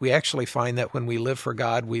 and we actually find that when we live for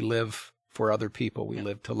God, we live for other people. We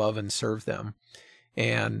live to love and serve them,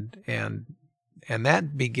 and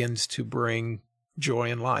that begins to bring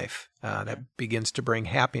joy in life. That begins to bring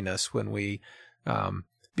happiness when we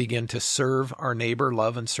begin to serve our neighbor,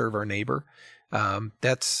 love and serve our neighbor.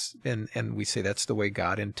 That's we say that's the way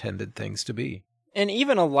God intended things to be. And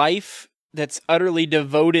even a life that's utterly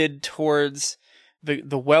devoted towards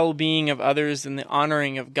the well-being of others and the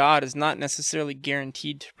honoring of God is not necessarily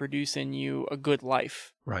guaranteed to produce in you a good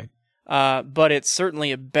life. Right. But it's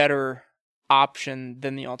certainly a better option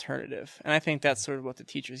than the alternative. And I think that's sort of what the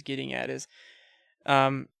teacher's getting at is,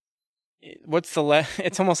 it's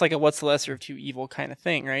almost like a what's the lesser of two evil kind of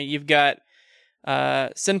thing, right? You've got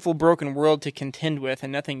sinful, broken world to contend with,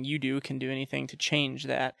 and nothing you do can do anything to change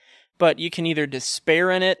that. But you can either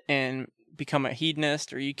despair in it and become a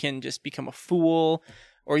hedonist, or you can just become a fool,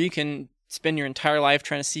 or you can spend your entire life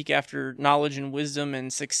trying to seek after knowledge and wisdom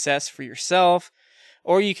and success for yourself,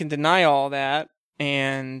 or you can deny all that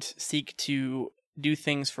and seek to do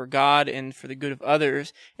things for God and for the good of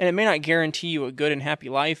others. And it may not guarantee you a good and happy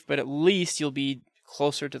life, but at least you'll be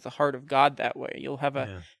closer to the heart of God that way. You'll have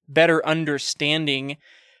a better understanding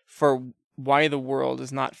for why the world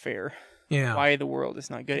is not fair. Yeah. Why the world is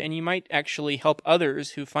not good. And you might actually help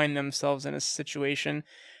others who find themselves in a situation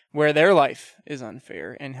where their life is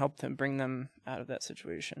unfair and help them, bring them out of that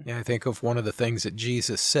situation. Yeah, I think of one of the things that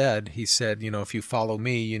Jesus said. He said, if you follow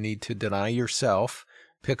me, you need to deny yourself,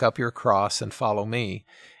 pick up your cross, and follow me.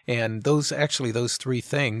 And those three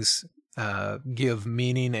things give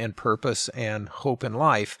meaning and purpose and hope in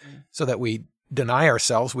life, so that we deny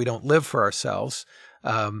ourselves, we don't live for ourselves.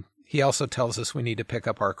 He also tells us we need to pick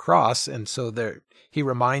up our cross, and so he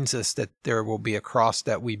reminds us that there will be a cross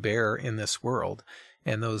that we bear in this world,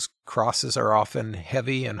 and those crosses are often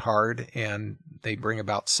heavy and hard, and they bring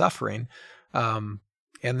about suffering. And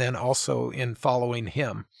then also in following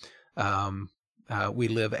him, we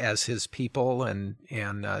live as his people and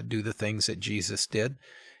do the things that Jesus did,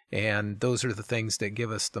 and those are the things that give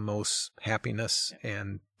us the most happiness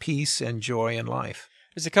and peace and joy in life.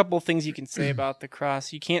 There's a couple of things you can say about the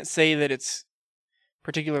cross. You can't say that it's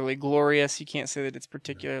particularly glorious. You can't say that it's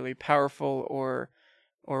particularly powerful or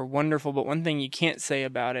wonderful. But one thing you can't say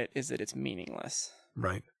about it is that it's meaningless.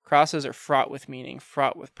 Right. Crosses are fraught with meaning,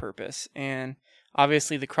 fraught with purpose. And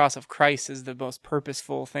obviously the cross of Christ is the most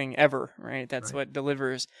purposeful thing ever, right? That's what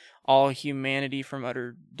delivers all humanity from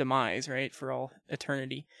utter demise, right? For all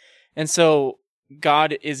eternity. And so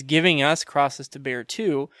God is giving us crosses to bear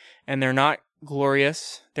too, and they're not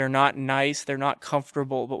glorious, they're not nice, they're not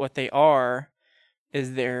comfortable, but what they are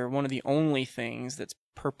is they're one of the only things that's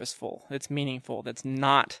purposeful, that's meaningful, that's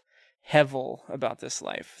not hevel about this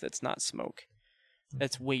life, that's not smoke,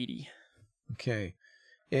 that's weighty. Okay.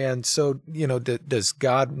 And so, does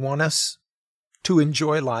God want us to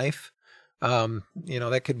enjoy life?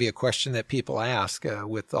 That could be a question that people ask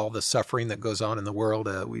with all the suffering that goes on in the world.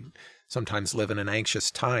 We sometimes live in an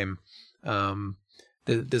anxious time.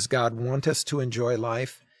 Does God want us to enjoy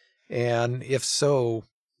life? And if so,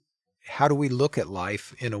 how do we look at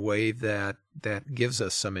life in a way that gives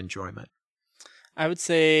us some enjoyment? I would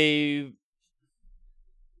say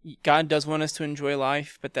God does want us to enjoy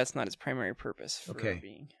life, but that's not his primary purpose for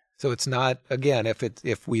being. So it's not, again,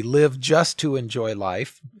 if we live just to enjoy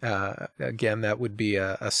life, again, that would be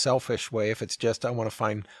a selfish way. If it's just, I want to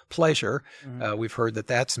find pleasure, we've heard that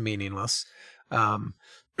that's meaningless. But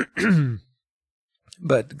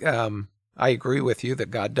I agree with you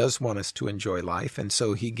that God does want us to enjoy life, and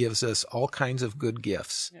so he gives us all kinds of good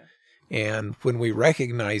gifts. Yeah. And when we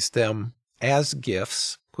recognize them as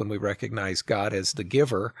gifts, when we recognize God as the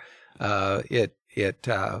giver, it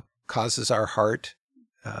causes our heart,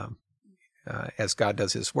 as God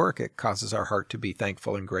does his work, it causes our heart to be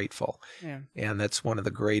thankful and grateful. Yeah. And that's one of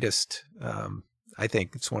the greatest, I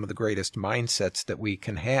think it's one of the greatest mindsets that we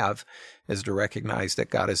can have, is to recognize that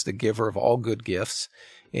God is the giver of all good gifts.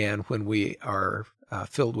 And when we are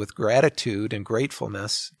filled with gratitude and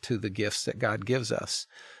gratefulness to the gifts that God gives us,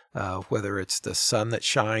 whether it's the sun that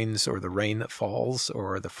shines or the rain that falls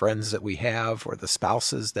or the friends that we have or the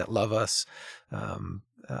spouses that love us, the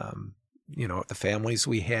families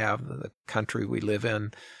we have, the country we live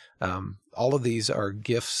in, all of these are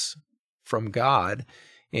gifts from God,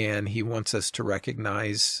 and he wants us to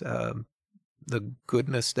recognize the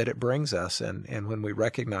goodness that it brings us. And when we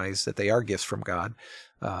recognize that they are gifts from God,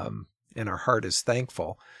 and our heart is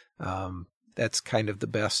thankful, that's kind of the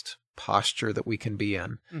best posture that we can be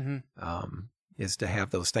in, is to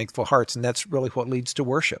have those thankful hearts. And that's really what leads to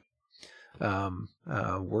worship.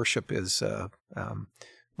 Worship is,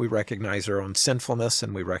 we recognize our own sinfulness,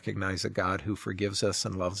 and we recognize a God who forgives us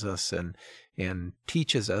and loves us and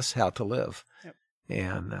teaches us how to live. Yep.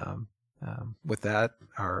 And with that,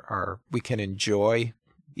 we can enjoy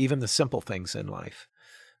even the simple things in life.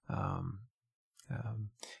 I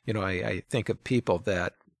think of people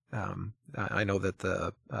that I know that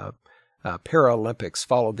the Paralympics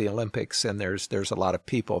followed the Olympics, and there's a lot of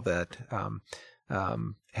people that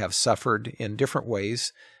have suffered in different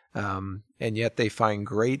ways, and yet they find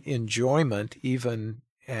great enjoyment, even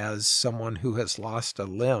as someone who has lost a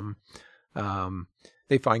limb.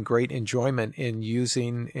 They find great enjoyment in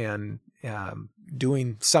using and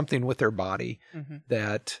doing something with their body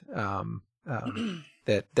that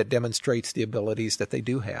demonstrates the abilities that they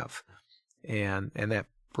do have, and that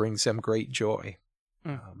brings them great joy.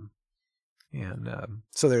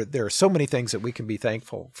 So there are so many things that we can be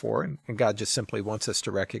thankful for, and God just simply wants us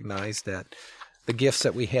to recognize that the gifts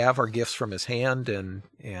that we have are gifts from his hand, and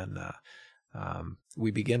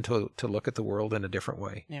we begin to look at the world in a different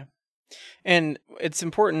way. Yeah. And it's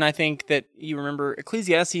important, I think, that you remember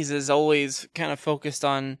Ecclesiastes is always kind of focused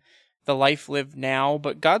on the life lived now,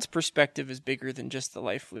 but God's perspective is bigger than just the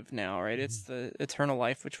life lived now, right? It's the eternal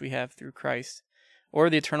life which we have through Christ, or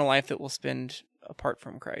the eternal life that we'll spend apart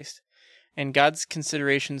from Christ. And God's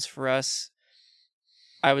considerations for us,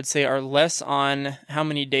 I would say, are less on how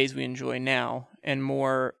many days we enjoy now and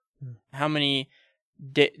more how many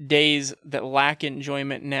days that lack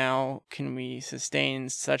enjoyment now can we sustain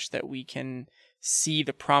such that we can see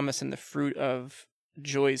the promise and the fruit of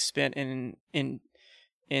joys spent in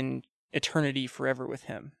eternity forever with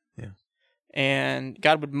him. Yeah. And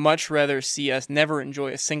God would much rather see us never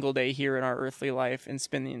enjoy a single day here in our earthly life and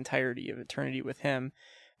spend the entirety of eternity with him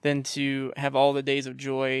than to have all the days of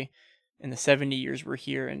joy in the 70 years we're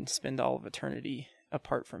here and spend all of eternity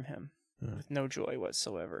apart from him with no joy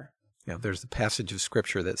whatsoever. Yeah, there's the passage of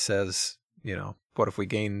Scripture that says, what if we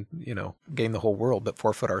gain the whole world but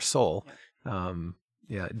forfeit our soul? Yeah.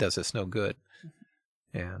 It does us no good.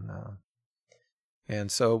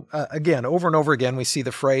 And so, again, over and over again, we see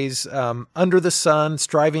the phrase, under the sun,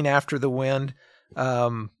 striving after the wind.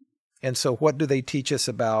 And so what do they teach us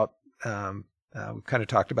about, we kind of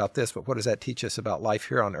talked about this, but what does that teach us about life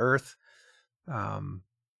here on earth?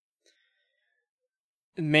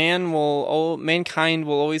 Mankind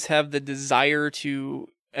will always have the desire to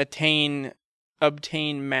obtain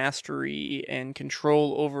mastery and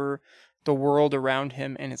control over the world around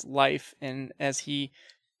him and his life. And as he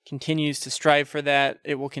continues to strive for that,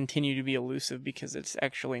 it will continue to be elusive because it's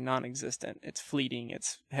actually non-existent. It's fleeting.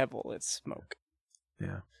 It's hevel. It's smoke.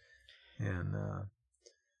 Yeah. And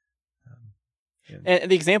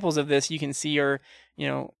the examples of this you can see are,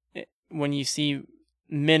 when you see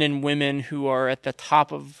men and women who are at the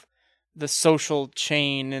top of the social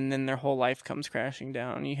chain and then their whole life comes crashing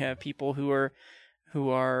down. You have people who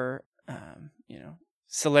are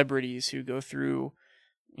celebrities who go through,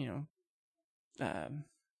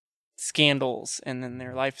 scandals and then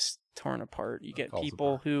their life's torn apart. You get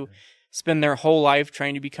people who spend their whole life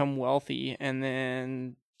trying to become wealthy and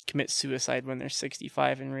then commit suicide when they're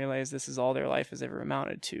 65 and realize this is all their life has ever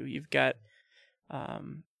amounted to. You get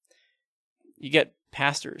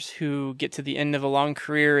pastors who get to the end of a long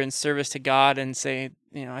career in service to God and say,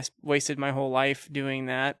 I wasted my whole life doing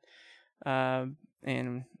that,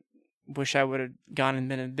 and wish I would have gone and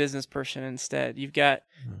been a business person instead. You've got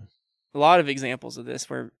a lot of examples of this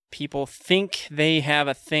where people think they have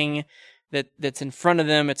a thing that's in front of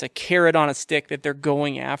them. It's a carrot on a stick that they're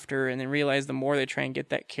going after, and then realize the more they try and get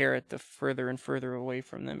that carrot, the further and further away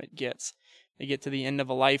from them it gets. They get to the end of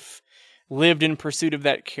a life lived in pursuit of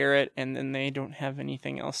that carrot, and then they don't have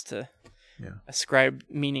anything else to ascribe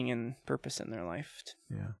meaning and purpose in their life.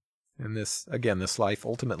 Yeah. And this life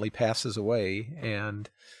ultimately passes away, and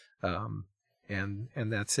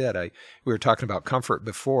that's it. We were talking about comfort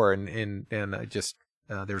before, and I just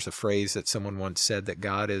there's a phrase that someone once said that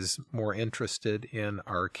God is more interested in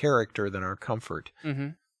our character than our comfort.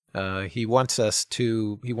 Mm-hmm. He wants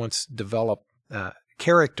to develop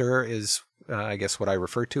character is I guess what I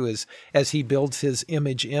refer to as he builds his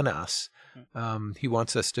image in us. He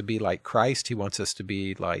wants us to be like Christ. He wants us to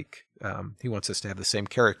be like he wants us to have the same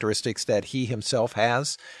characteristics that he himself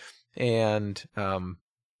has, and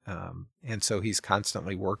so he's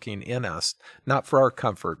constantly working in us, not for our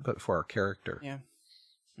comfort, but for our character. Yeah.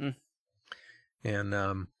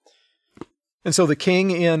 And so the king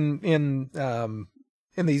in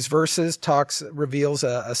these verses reveals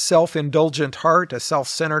a self-indulgent heart, a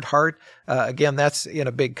self-centered heart. Again, that's in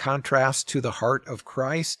a big contrast to the heart of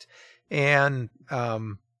Christ. And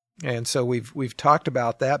so we've talked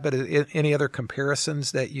about that, but any other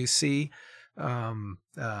comparisons that you see,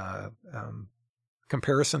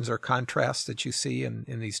 comparisons or contrasts that you see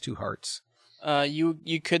in these two hearts?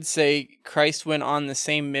 You could say Christ went on the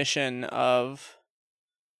same mission of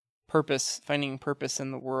finding purpose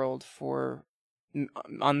in the world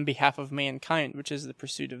on behalf of mankind, which is the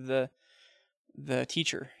pursuit of the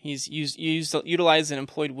teacher. He's utilized and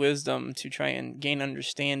employed wisdom to try and gain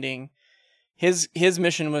understanding. His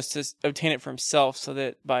mission was to obtain it for himself, so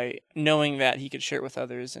that by knowing that he could share it with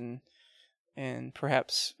others and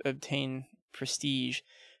perhaps obtain prestige.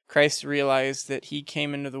 Christ realized that he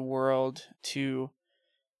came into the world to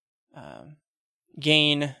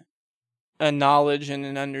gain a knowledge and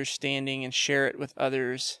an understanding and share it with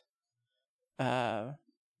others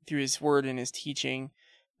through his word and his teaching,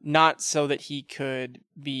 not so that he could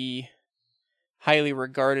be highly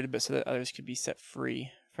regarded, but so that others could be set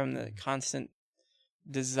free from the constant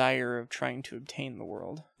desire of trying to obtain the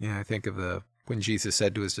world. Yeah, I think of when Jesus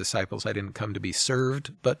said to his disciples, "I didn't come to be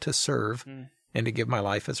served, but to serve, and to give my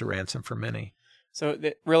life as a ransom for many." So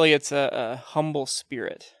really it's a humble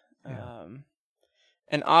spirit. Yeah.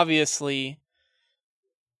 And obviously,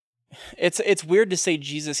 it's weird to say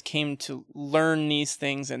Jesus came to learn these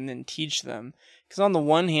things and then teach them. Because on the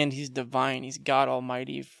one hand, he's divine. He's God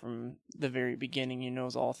Almighty from the very beginning. He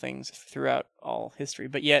knows all things throughout all history.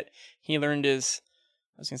 But yet, he learned his,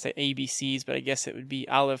 I was going to say ABCs, but I guess it would be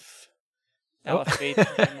Aleph, Beth,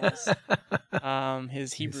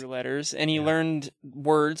 his Hebrew letters. And he learned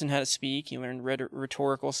words and how to speak. He learned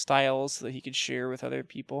rhetorical styles so that he could share with other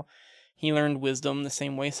people. He learned wisdom the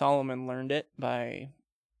same way Solomon learned it, by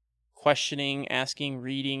questioning, asking,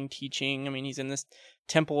 reading, teaching. I mean, he's in this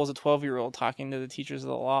temple as a 12-year-old talking to the teachers of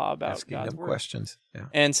the law about asking God's them word. Questions. Yeah.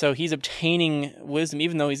 And so he's obtaining wisdom.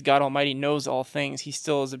 Even though he's God Almighty, knows all things, he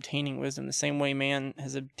still is obtaining wisdom the same way man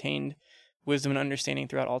has obtained wisdom and understanding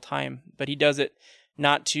throughout all time. But he does it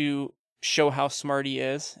not to show how smart he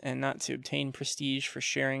is and not to obtain prestige for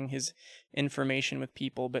sharing his information with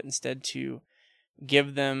people, but instead to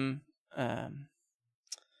give them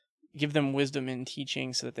wisdom in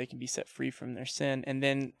teaching so that they can be set free from their sin, and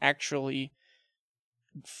then actually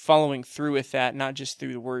following through with that, not just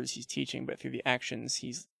through the words he's teaching, but through the actions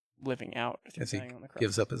he's living out as he on the cross.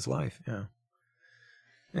 Gives up his life. Yeah.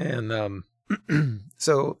 And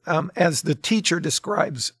so as the teacher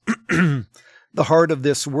describes, the heart of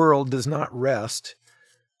this world does not rest.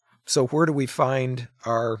 So where do we find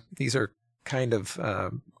these are kind of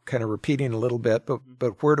repeating a little bit,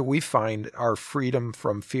 but where do we find our freedom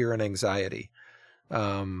from fear and anxiety?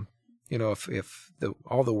 If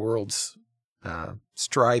all the world's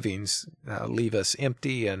strivings leave us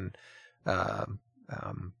empty and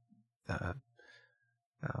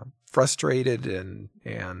frustrated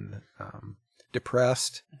and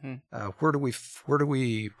depressed, where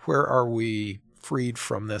are we freed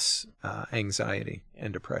from this anxiety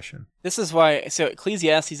and depression? This is why, so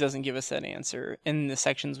Ecclesiastes doesn't give us that answer in the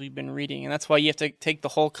sections we've been reading, and that's why you have to take the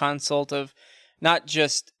whole consult of not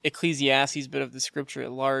just Ecclesiastes, but of the scripture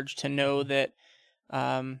at large to know that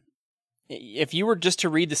if you were just to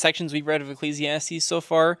read the sections we've read of Ecclesiastes so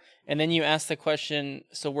far, and then you ask the question,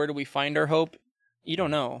 so where do we find our hope? You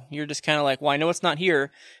don't know. You're just kind of like, well, I know it's not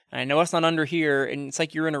here, and I know it's not under here, and it's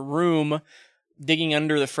like you're in a room digging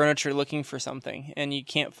under the furniture looking for something, and you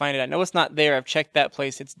can't find it. I know it's not there. I've checked that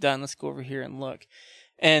place. It's done. Let's go over here and look.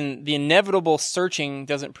 And the inevitable searching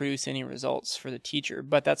doesn't produce any results for the teacher,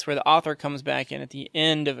 but that's where the author comes back in at the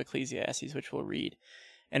end of Ecclesiastes, which we'll read,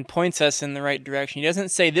 and points us in the right direction. He doesn't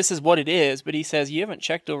say this is what it is, but he says you haven't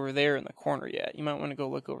checked over there in the corner yet. You might want to go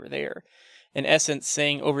look over there. In essence,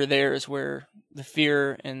 saying over there is where the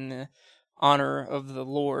fear and the honor of the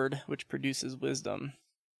Lord, which produces wisdom,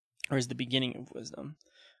 or is the beginning of wisdom.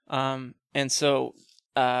 And so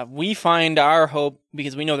we find our hope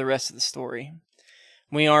because we know the rest of the story.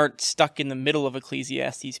 We aren't stuck in the middle of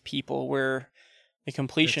Ecclesiastes people where the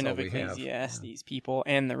completion of Ecclesiastes people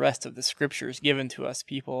and the rest of the scriptures given to us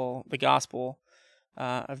people, the gospel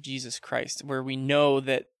of Jesus Christ, where we know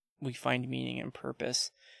that we find meaning and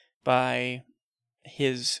purpose by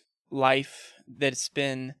his life that's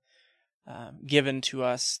been given to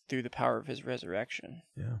us through the power of his resurrection.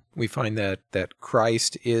 Yeah, we find that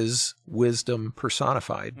Christ is wisdom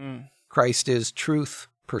personified. Christ is truth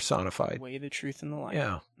personified. The way, the truth, and the life.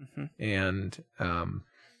 Yeah, and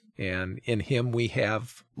in him we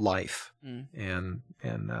have life, and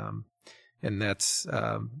that's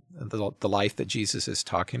the life that Jesus is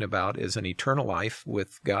talking about is an eternal life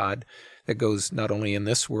with God that goes not only in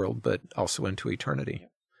this world but also into eternity.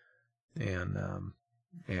 Yep.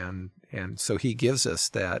 And so he gives us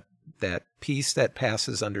that peace that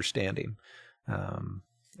passes understanding,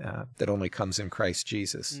 that only comes in Christ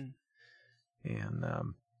Jesus.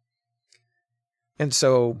 And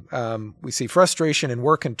so we see frustration in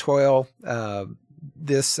work and toil.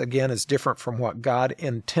 This, again, is different from what God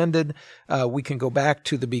intended. We can go back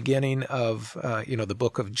to the beginning of, the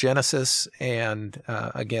book of Genesis, and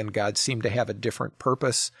again, God seemed to have a different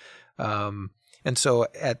purpose. And so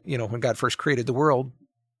when God first created the world,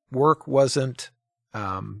 work wasn't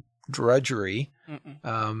drudgery.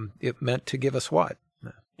 It meant to give us what?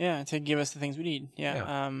 Yeah, to give us the things we need.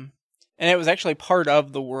 Yeah. And it was actually part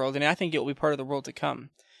of the world, and I think it will be part of the world to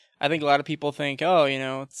come. I think a lot of people think,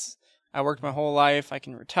 I worked my whole life, I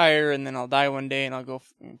can retire, and then I'll die one day, and I'll go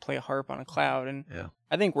play a harp on a cloud. And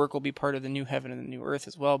I think work will be part of the new heaven and the new earth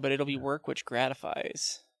as well, but it'll be work which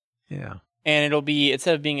gratifies. Yeah. And it'll be,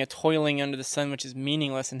 instead of being a toiling under the sun, which is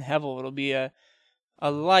meaningless and hevel, it'll be a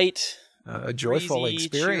light, a joyful breezy,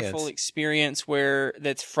 experience. Cheerful experience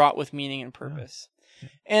that's fraught with meaning and purpose.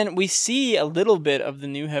 And we see a little bit of the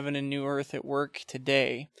new heaven and new earth at work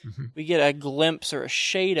today. We get a glimpse or a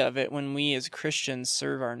shade of it when we as Christians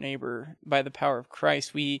serve our neighbor by the power of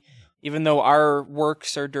Christ. Even though our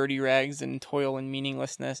works are dirty rags and toil and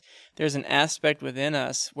meaninglessness, there's an aspect within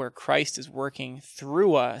us where Christ is working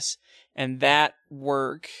through us. And that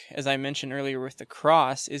work, as I mentioned earlier with the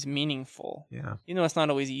cross, is meaningful. Yeah. It's not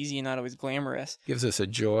always easy and not always glamorous. Gives us a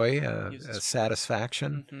joy, a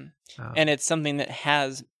satisfaction. And it's something that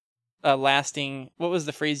has a lasting, what was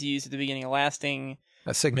the phrase you used at the beginning?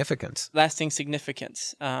 A significance. Lasting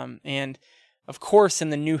significance. And of course, in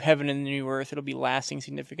the new heaven and the new earth, it'll be lasting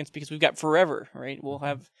significance because we've got forever, right? We'll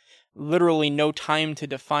have literally no time to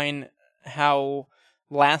define how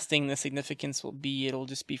lasting the significance will be. It'll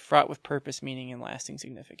just be fraught with purpose, meaning, and lasting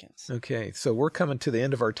significance. Okay, so we're coming to the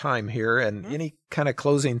end of our time here, and any kind of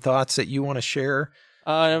closing thoughts that you want to share?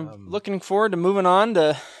 I'm looking forward to moving on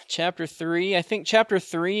to chapter 3. I think chapter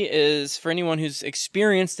 3 is, for anyone who's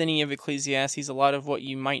experienced any of Ecclesiastes, a lot of what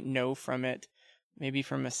you might know from it, maybe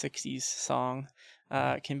from a 60s song,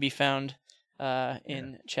 can be found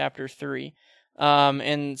in chapter 3.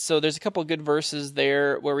 And so there's a couple of good verses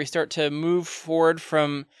there where we start to move forward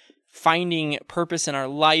from finding purpose in our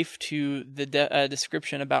life to the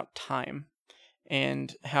description about time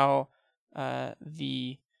and how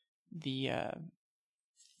the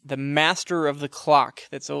master of the clock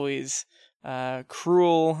that's always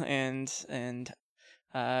cruel and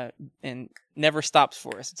never stops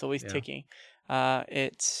for us. It's always ticking.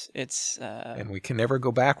 It's and we can never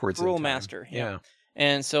go backwards. Cruel master. Yeah.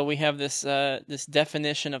 And so we have this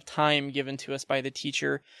definition of time given to us by the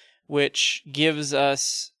teacher, which gives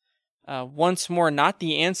us once more not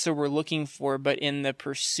the answer we're looking for, but in the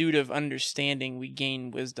pursuit of understanding, we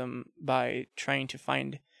gain wisdom by trying to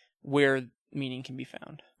find where meaning can be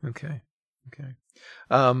found. Okay.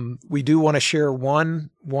 We do want to share one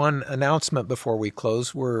announcement before we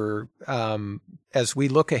close. We're as we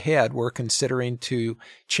look ahead, we're considering to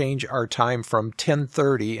change our time from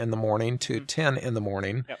 10:30 in the morning to 10 in the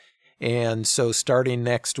morning. Yep. And so starting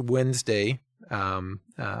next Wednesday,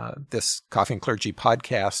 this Coffee and Clergy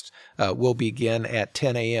podcast will begin at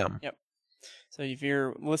 10 a.m. Yep. So if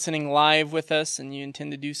you're listening live with us and you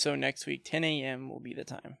intend to do so next week, 10 a.m. will be the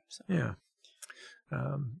time. So. Yeah.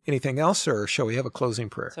 Anything else, or shall we have a closing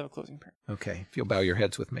prayer? Let's have a closing prayer. Okay. If you'll bow your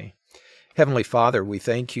heads with me. Heavenly Father, we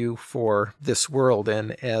thank you for this world,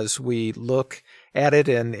 and as we look at it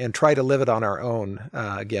and try to live it on our own,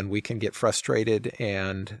 again, we can get frustrated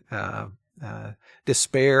and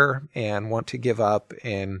despair and want to give up,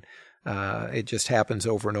 and it just happens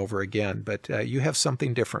over and over again. But you have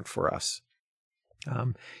something different for us.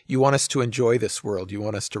 You want us to enjoy this world. You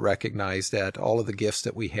want us to recognize that all of the gifts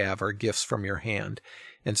that we have are gifts from your hand.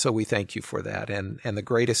 And so we thank you for that. And the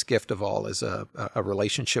greatest gift of all is a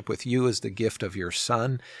relationship with you, is the gift of your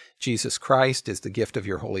Son. Jesus Christ is the gift of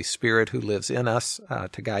your Holy Spirit, who lives in us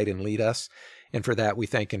to guide and lead us. And for that, we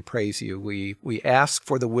thank and praise you. We ask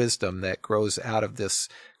for the wisdom that grows out of this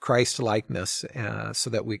Christ-likeness, so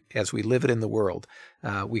that as we live it in the world,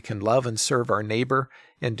 we can love and serve our neighbor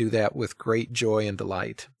and do that with great joy and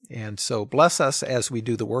delight. And so bless us as we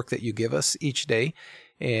do the work that you give us each day.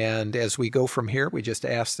 And as we go from here, we just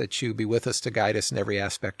ask that you be with us to guide us in every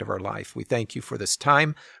aspect of our life. We thank you for this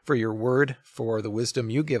time, for your word, for the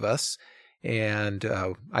wisdom you give us. And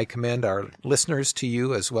I commend our listeners to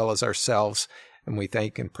you as well as ourselves. And we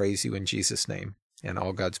thank and praise you in Jesus' name. And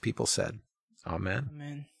all God's people said, Amen.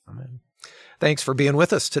 Amen. Amen. Thanks for being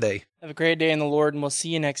with us today. Have a great day in the Lord, and we'll see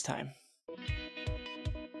you next time.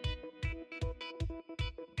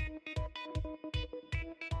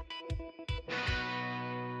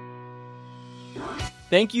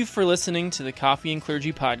 Thank you for listening to the Coffee and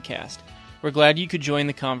Clergy podcast. We're glad you could join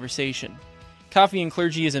the conversation. Coffee and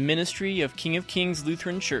Clergy is a ministry of King of Kings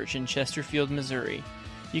Lutheran Church in Chesterfield, Missouri.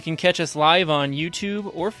 You can catch us live on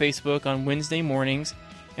YouTube or Facebook on Wednesday mornings,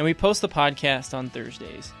 and we post the podcast on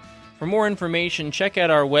Thursdays. For more information, check out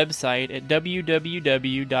our website at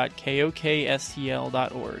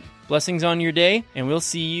www.kokstl.org. Blessings on your day, and we'll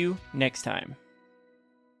see you next time.